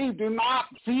who grieve do not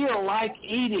feel like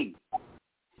eating.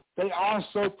 They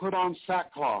also put on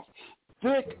sackcloth,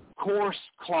 thick, coarse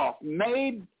cloth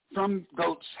made from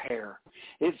goat's hair.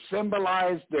 It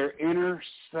symbolized their inner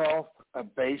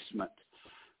self-abasement.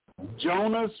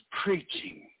 Jonah's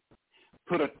preaching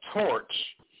put a torch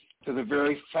to the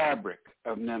very fabric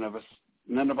of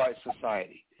Ninevite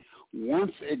society.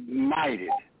 Once ignited,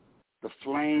 the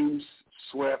flames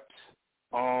swept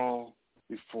all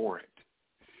before it,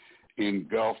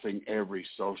 engulfing every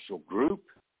social group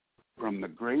from the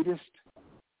greatest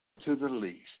to the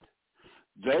least.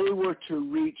 They were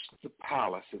to reach the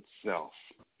palace itself.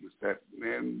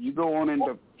 And you go on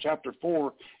into chapter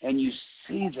 4 and you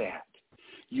see that.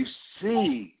 You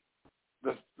see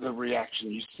the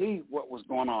reaction. You see what was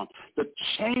going on. The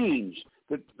change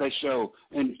that they show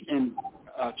in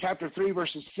chapter 3,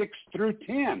 verses 6 through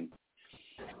 10.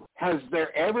 Has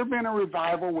there ever been a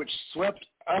revival which swept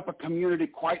up a community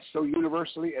quite so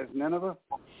universally as Nineveh?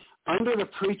 Under the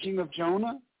preaching of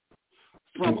Jonah,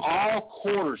 from all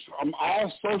quarters, from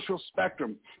all social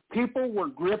spectrum, people were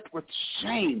gripped with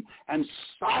shame and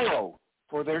sorrow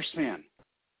for their sin.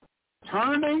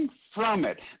 Turning from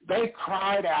it, they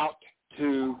cried out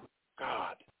to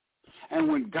God. And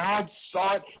when God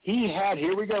saw it, he had,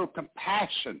 here we go,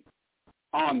 compassion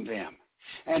on them.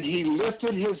 And he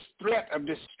lifted his threat of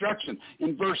destruction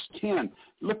in verse 10.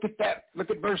 Look at that. Look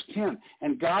at verse 10.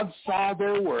 And God saw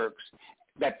their works,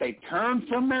 that they turned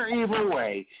from their evil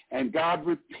way, and God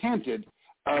repented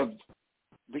of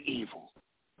the evil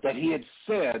that he had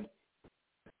said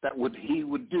that he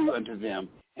would do unto them,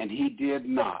 and he did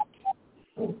not.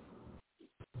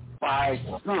 By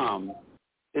some,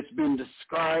 it's been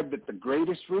described that the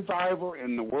greatest revival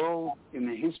in the world, in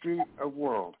the history of the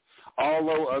world,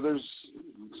 although others,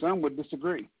 some would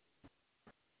disagree.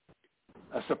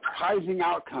 A surprising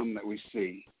outcome that we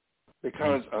see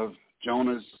because of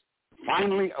Jonah's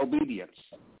finally obedience.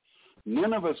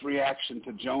 Nineveh's reaction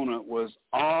to Jonah was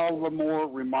all the more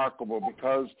remarkable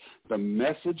because the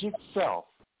message itself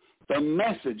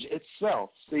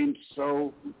seemed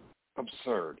so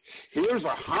absurd. Here's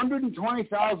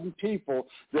 120,000 people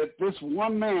that this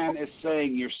one man is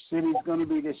saying your city's going to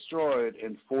be destroyed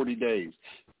in 40 days.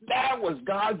 That was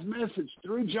God's message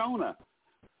through Jonah.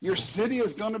 Your city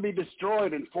is going to be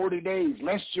destroyed in 40 days,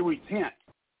 lest you repent.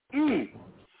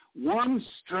 One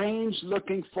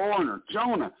strange-looking foreigner,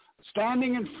 Jonah,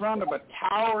 standing in front of a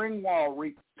towering wall,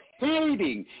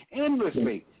 repeating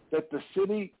endlessly that the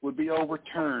city would be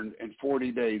overturned in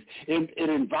 40 days. It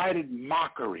invited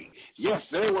mockery. Yes,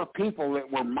 there were people that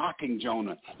were mocking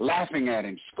Jonah, laughing at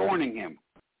him, scorning him.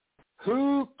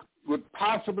 Who would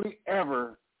possibly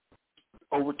ever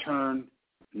overturn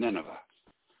Nineveh?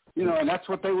 You know, and that's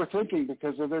what they were thinking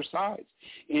because of their size.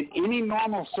 In any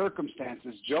normal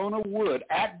circumstances, Jonah would,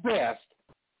 at best,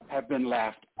 have been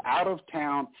laughed out of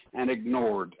town and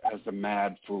ignored as a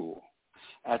mad fool.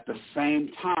 At the same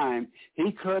time,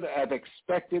 he could have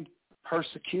expected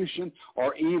persecution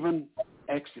or even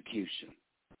execution.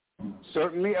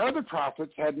 Certainly other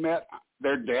prophets had met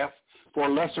their death for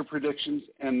lesser predictions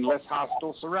and less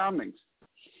hostile surroundings.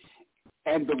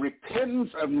 And the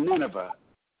repentance of Nineveh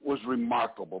was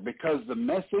remarkable because the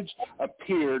message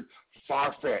appeared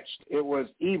far-fetched. It was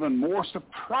even more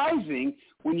surprising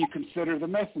when you consider the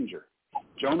messenger,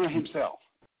 Jonah himself.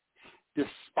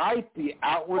 Despite the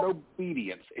outward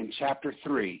obedience in chapter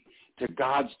 3 to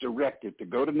God's directive to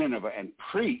go to Nineveh and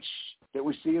preach that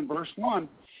we see in verse 1,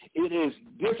 it is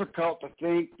difficult to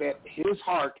think that his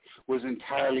heart was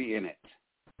entirely in it.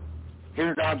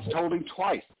 Here God's told him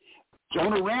twice.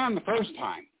 Jonah ran the first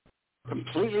time,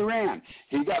 completely ran.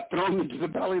 He got thrown into the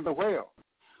belly of the whale.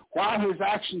 While his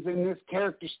actions in this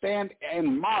character stand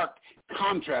in marked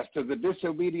contrast to the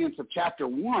disobedience of chapter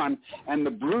 1 and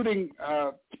the brooding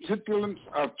petulance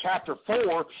of chapter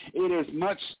 4, it is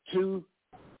much to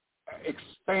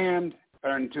expand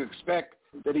and to expect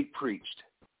that he preached.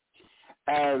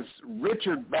 As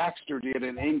Richard Baxter did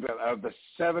in England of the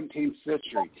 17th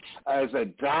century, as a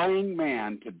dying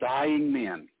man to dying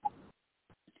men,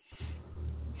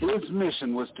 his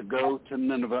mission was to go to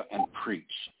Nineveh and preach.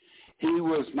 He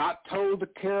was not told to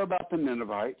care about the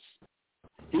Ninevites.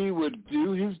 He would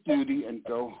do his duty and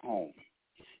go home.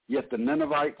 Yet the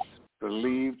Ninevites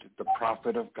believed the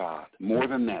prophet of God. More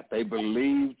than that, they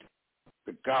believed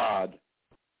the God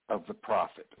of the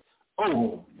prophet.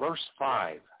 Oh, verse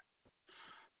 5.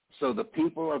 So the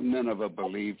people of Nineveh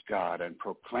believed God and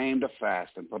proclaimed a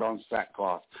fast and put on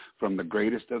sackcloth from the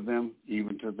greatest of them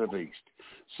even to the least.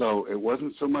 So it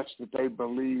wasn't so much that they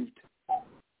believed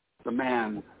the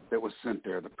man that was sent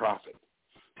there, the prophet,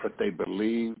 but they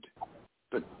believed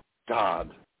the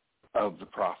God of the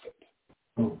prophet.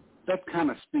 That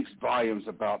kind of speaks volumes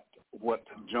about what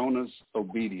Jonah's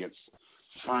obedience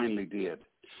finally did.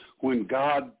 When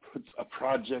God puts a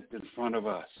project in front of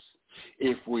us,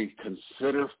 if we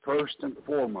consider first and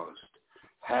foremost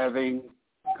having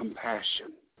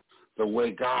compassion, the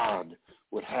way God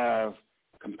would have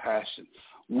compassion,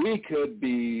 we could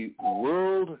be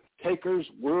world takers,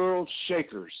 world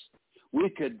shakers. We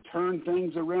could turn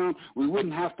things around. We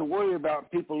wouldn't have to worry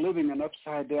about people living an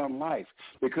upside-down life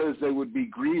because they would be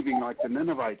grieving like the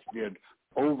Ninevites did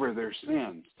over their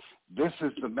sins. This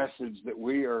is the message that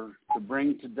we are to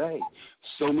bring today.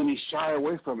 So many shy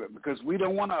away from it because we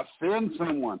don't want to offend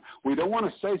someone. We don't want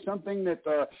to say something that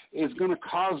is going to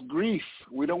cause grief.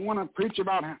 We don't want to preach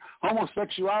about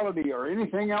homosexuality or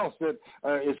anything else that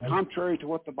is contrary to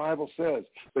what the Bible says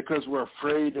because we're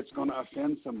afraid it's going to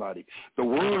offend somebody. The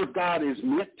Word of God is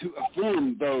meant to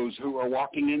offend those who are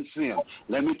walking in sin.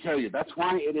 Let me tell you, that's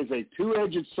why it is a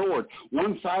two-edged sword.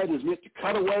 One side is meant to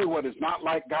cut away what is not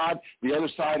like God. The other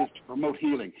side is to promote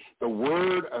healing. The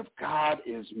Word of God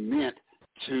is meant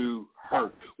to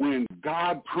hurt. When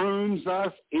God prunes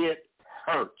us, it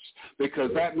hurts because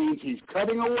that means he's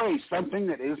cutting away something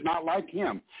that is not like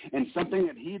him and something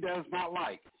that he does not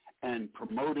like and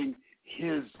promoting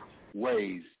his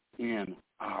ways in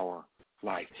our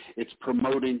life. It's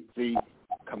promoting the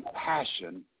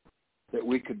compassion that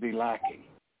we could be lacking.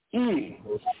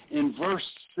 In verse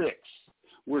 6,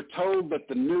 we're told that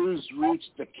the news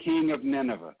reached the king of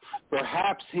Nineveh.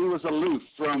 Perhaps he was aloof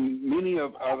from many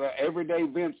of the everyday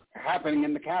events happening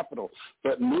in the capital.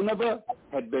 But Nineveh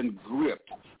had been gripped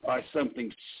by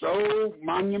something so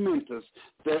monumentous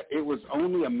that it was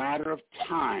only a matter of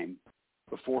time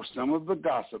before some of the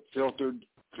gossip filtered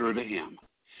through to him.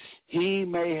 He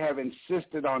may have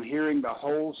insisted on hearing the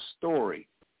whole story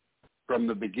from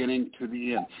the beginning to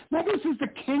the end. Now, this is the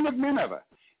king of Nineveh.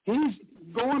 He's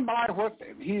going by what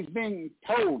he's being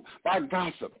told by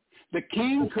gossip. The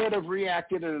king could have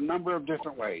reacted in a number of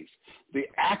different ways. The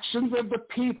actions of the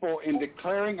people in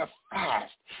declaring a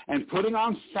fast and putting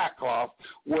on sackcloth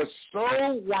was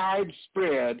so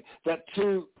widespread that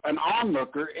to an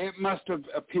onlooker, it must have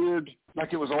appeared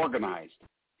like it was organized.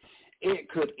 It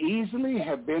could easily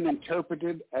have been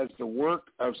interpreted as the work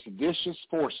of seditious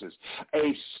forces,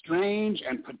 a strange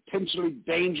and potentially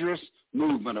dangerous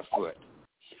movement afoot.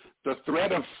 The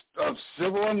threat of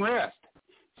civil unrest,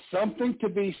 something to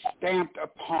be stamped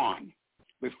upon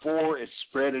before it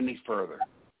spread any further.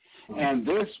 And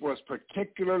this was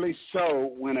particularly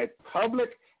so when a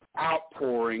public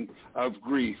outpouring of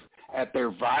grief at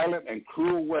their violent and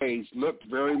cruel ways looked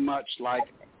very much like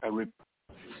a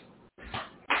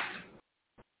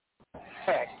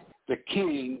the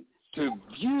king to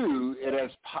view it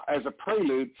as a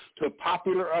prelude to a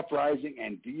popular uprising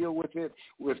and deal with it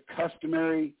with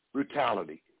customary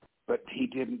brutality. But he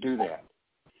didn't do that.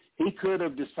 He could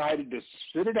have decided to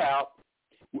sit it out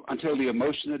until the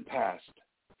emotion had passed.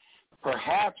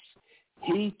 Perhaps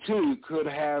he too could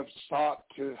have sought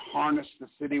to harness the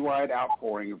citywide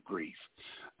outpouring of grief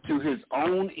to his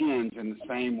own ends in the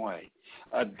same way,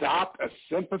 adopt a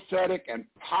sympathetic and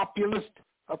populist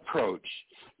approach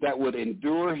that would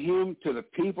endure him to the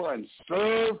people and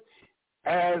serve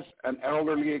as an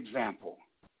elderly example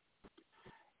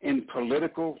in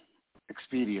political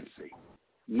expediency.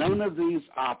 None of these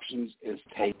options is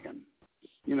taken.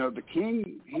 You know, the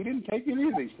king, he didn't take any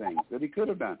of these things that he could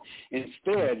have done.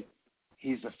 Instead,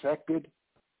 he's affected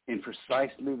in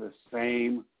precisely the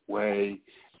same way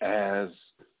as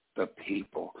the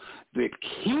people. The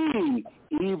king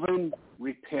even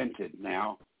repented.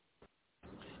 Now,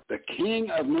 the king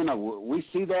of Nineveh, we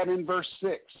see that in verse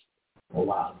 6. Oh,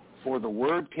 wow. For the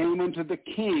word came unto the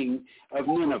king of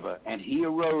Nineveh, and he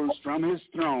arose from his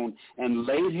throne and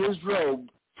laid his robe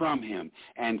from him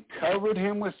and covered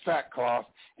him with sackcloth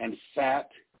and sat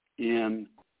in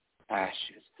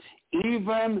ashes.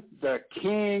 Even the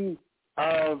king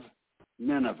of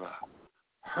Nineveh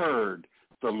heard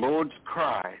the Lord's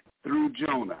cry through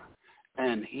Jonah,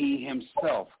 and he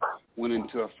himself went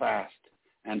into a fast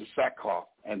and sackcloth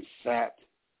and sat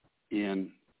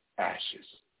in ashes.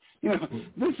 You know,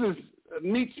 this is a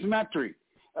neat symmetry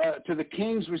to the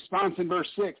king's response in verse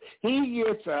 6. He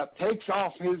gets up, takes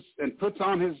off his, and puts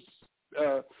on his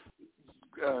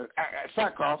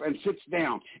sackcloth and sits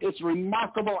down. It's a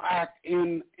remarkable act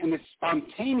in its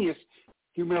spontaneous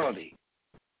humility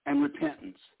and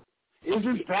repentance.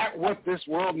 Isn't that what this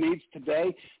world needs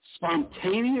today?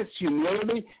 Spontaneous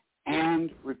humility and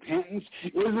repentance.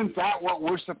 Isn't that what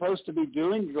we're supposed to be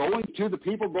doing? Going to the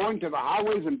people, going to the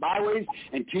highways and byways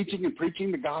and teaching and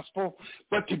preaching the gospel?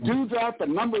 But to do that, the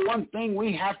number one thing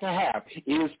we have to have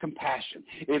is compassion.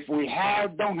 If we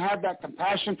don't have that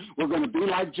compassion, we're going to be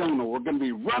like Jonah. We're going to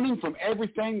be running from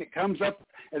everything that comes up,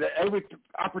 every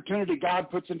opportunity God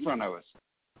puts in front of us.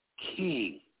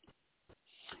 King.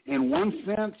 In one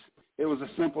sense, it was a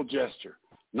simple gesture,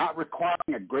 not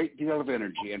requiring a great deal of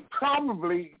energy and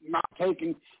probably not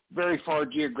taking very far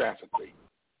geographically.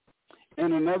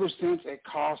 In another sense, it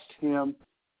cost him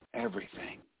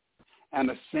everything,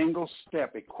 and a single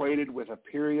step equated with a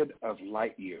period of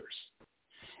light years.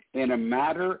 In a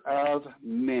matter of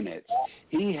minutes,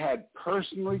 he had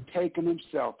personally taken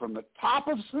himself from the top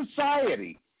of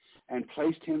society and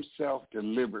placed himself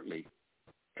deliberately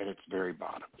at its very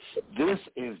bottom. This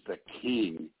is the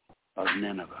king of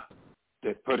Nineveh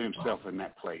that put himself in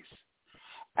that place.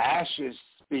 Ashes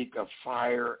speak of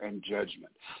fire and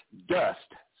judgment. Dust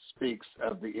speaks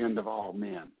of the end of all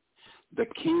men. The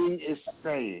king is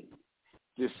saying,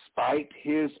 despite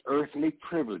his earthly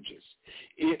privileges,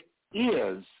 it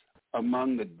is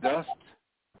among the dust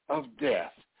of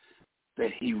death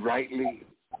that he rightly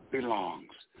belongs.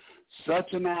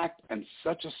 Such an act and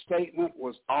such a statement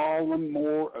was all the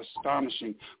more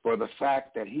astonishing for the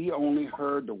fact that he only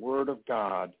heard the word of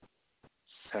God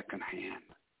secondhand.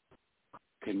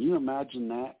 Can you imagine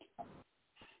that?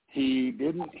 He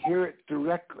didn't hear it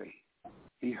directly.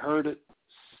 He heard it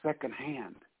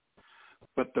secondhand.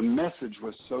 But the message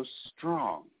was so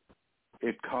strong,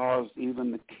 it caused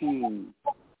even the king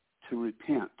to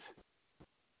repent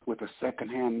with a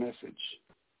secondhand message.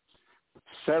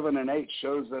 7 and 8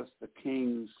 shows us the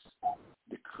king's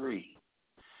decree.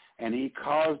 And he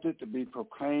caused it to be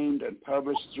proclaimed and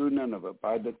published through Nineveh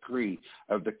by decree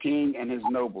of the king and his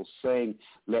nobles, saying,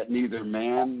 let neither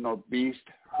man nor beast,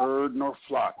 herd nor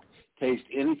flock taste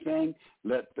anything.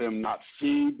 Let them not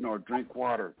feed nor drink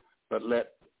water, but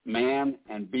let man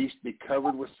and beast be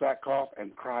covered with sackcloth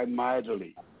and cry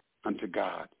mightily unto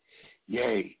God.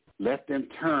 Yea, let them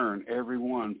turn every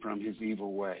one from his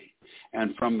evil way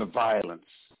and from the violence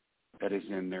that is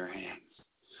in their hands.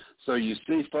 So you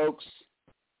see, folks,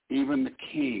 even the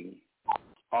king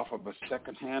off of a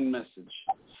secondhand message,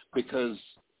 because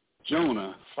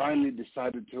Jonah finally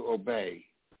decided to obey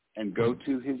and go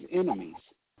to his enemies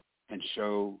and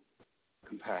show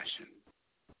compassion.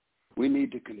 We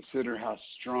need to consider how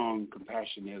strong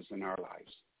compassion is in our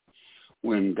lives.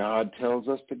 When God tells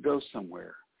us to go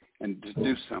somewhere and to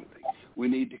do something, we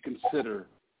need to consider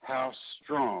how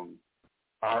strong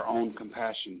our own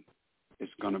compassion is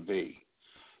going to be.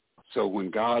 So when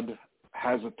God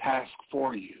has a task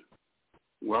for you,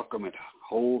 welcome it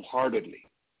wholeheartedly.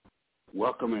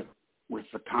 Welcome it with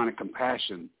the kind of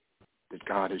compassion that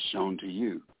God has shown to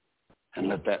you. And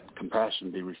let that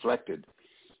compassion be reflected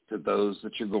to those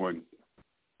that you're going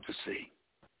to see.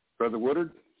 Brother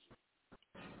Woodard?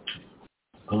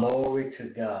 Glory to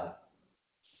God.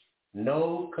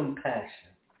 No compassion.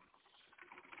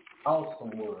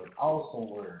 Awesome word. Awesome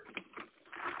word.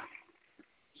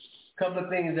 A couple of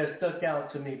things that stuck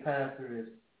out to me, Pastor, is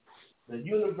the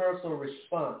universal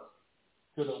response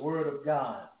to the word of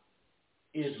God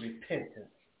is repentance.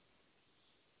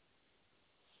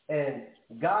 And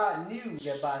God knew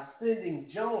that by sending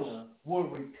Jonah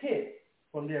would repent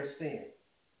from their sin.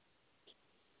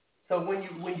 So when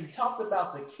you talked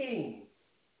about the king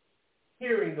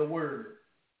hearing the word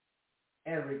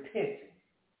and repenting,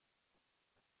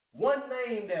 one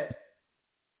name that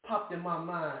popped in my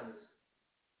mind is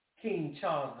King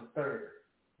Charles III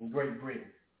in Great Britain.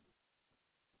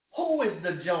 Who is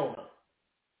the Jonah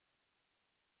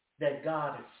that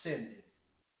God is sending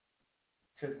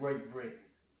to Great Britain?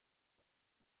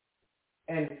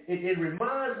 And it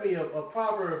reminds me of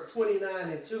Proverbs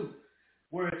 29:2,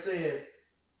 where it says,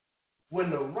 when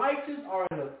the righteous are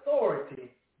in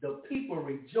authority, the people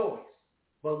rejoice.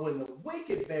 But when the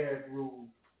wicked bears rule,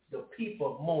 the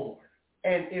people mourn.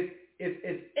 And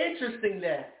it's interesting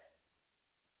that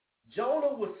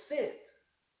Jonah was sent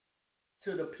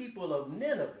to the people of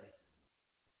Nineveh.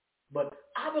 But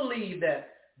I believe that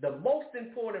the most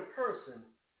important person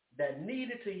that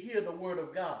needed to hear the word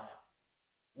of God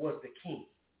was the king.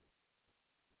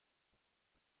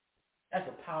 That's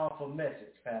a powerful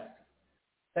message, Pastor.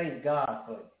 Thank God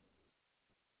for it.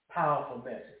 Powerful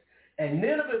message. And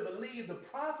Nineveh believed the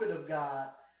prophet of God,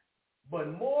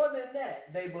 but more than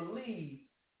that, they believed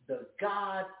the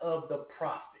God of the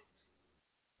prophet.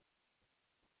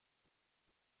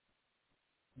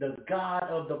 The God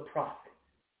of the prophet.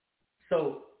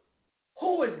 So,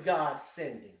 who is God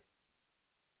sending?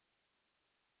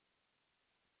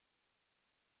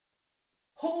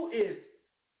 Who is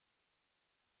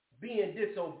being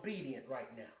disobedient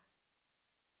right now?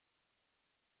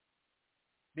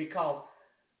 Because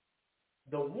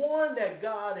the one that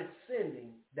God is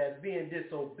sending that's being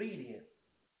disobedient,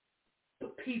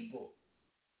 the people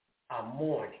are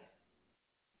mourning.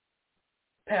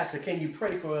 Pastor, can you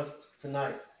pray for us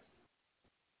tonight?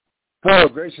 Oh,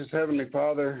 gracious Heavenly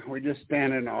Father, we just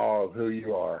stand in awe of who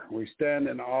you are. We stand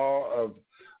in awe of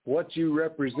what you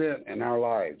represent in our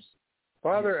lives.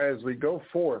 Father, as we go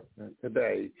forth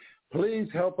today, please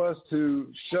help us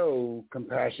to show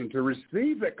compassion, to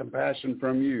receive that compassion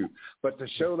from you, but to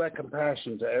show that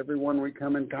compassion to everyone we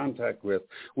come in contact with.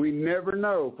 We never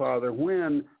know, Father,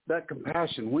 when that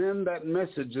compassion, when that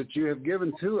message that you have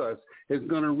given to us is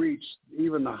going to reach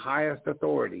even the highest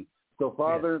authority. So,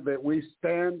 Father, that we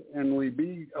stand and we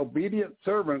be obedient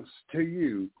servants to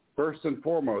you, first and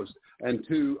foremost, and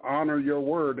to honor your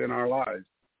word in our lives.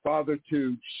 Father,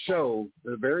 to show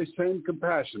the very same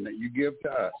compassion that you give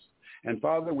to us. And,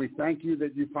 Father, we thank you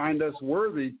that you find us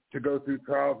worthy to go through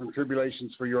trials and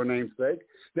tribulations for your name's sake,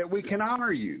 that we can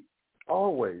honor you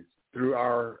always through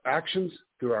our actions,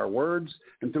 through our words,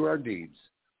 and through our deeds.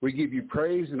 We give you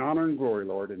praise and honor and glory,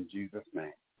 Lord, in Jesus'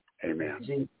 name.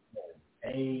 Amen.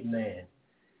 Amen.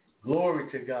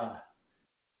 Glory to God.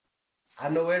 I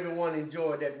know everyone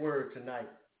enjoyed that word tonight.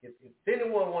 If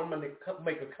anyone wants to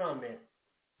make a comment,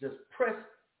 just press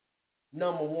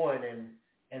number 1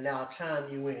 and I'll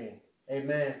chime you in.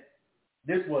 Amen.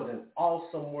 This was an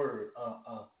awesome word,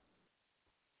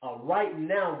 a right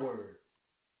now word,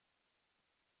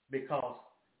 because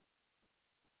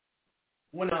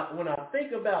when I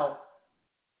think about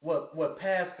what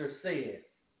Pastor said,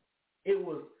 it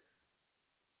was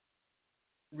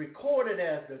recorded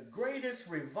as the greatest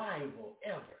revival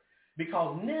ever,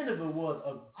 because Nineveh was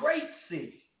a great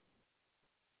city.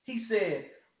 He said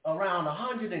around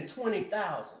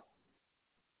 120,000.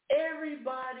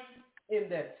 Everybody in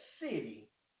that city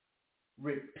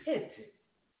repented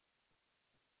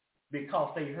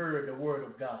because they heard the word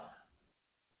of God.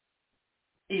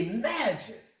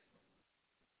 Imagine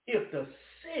if the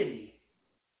city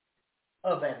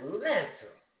of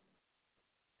Atlanta,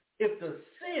 if the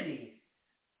city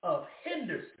of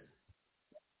Henderson,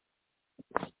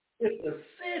 if the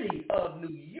city of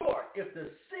New York, if the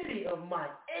city of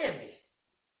Miami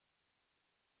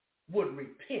would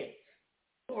repent.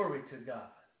 Glory to God.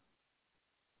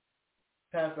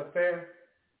 Pastor Fair,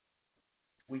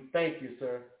 we thank you,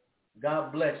 sir.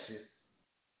 God bless you.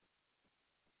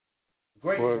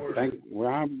 Great word.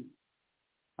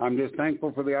 I'm just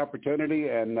thankful for the opportunity,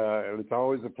 and it's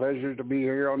always a pleasure to be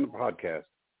here on the podcast.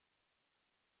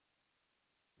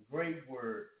 Great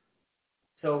word.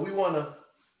 So we want to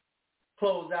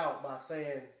close out by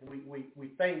saying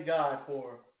we thank God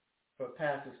for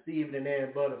Pastor Stephen and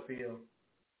Ann Butterfield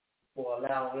for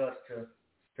allowing us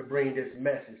to bring this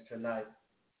message tonight.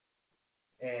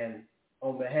 And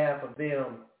on behalf of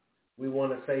them, we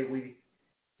want to say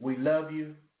we love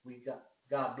you.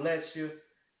 God bless you.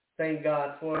 Thank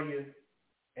God for you.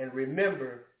 And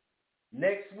remember,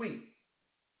 next week,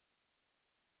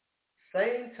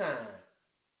 same time,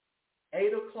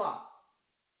 8 o'clock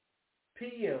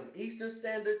p.m. Eastern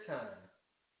Standard Time,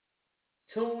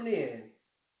 tune in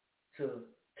to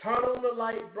Turn on the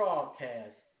Light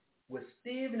broadcast with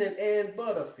Stephen and Ann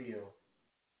Butterfield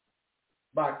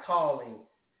by calling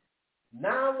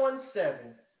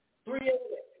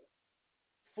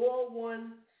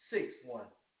 917-388-4161.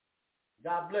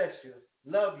 God bless you.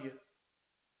 Love you.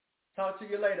 Talk to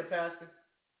you later, Pastor.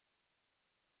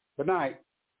 Good night.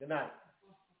 Good night.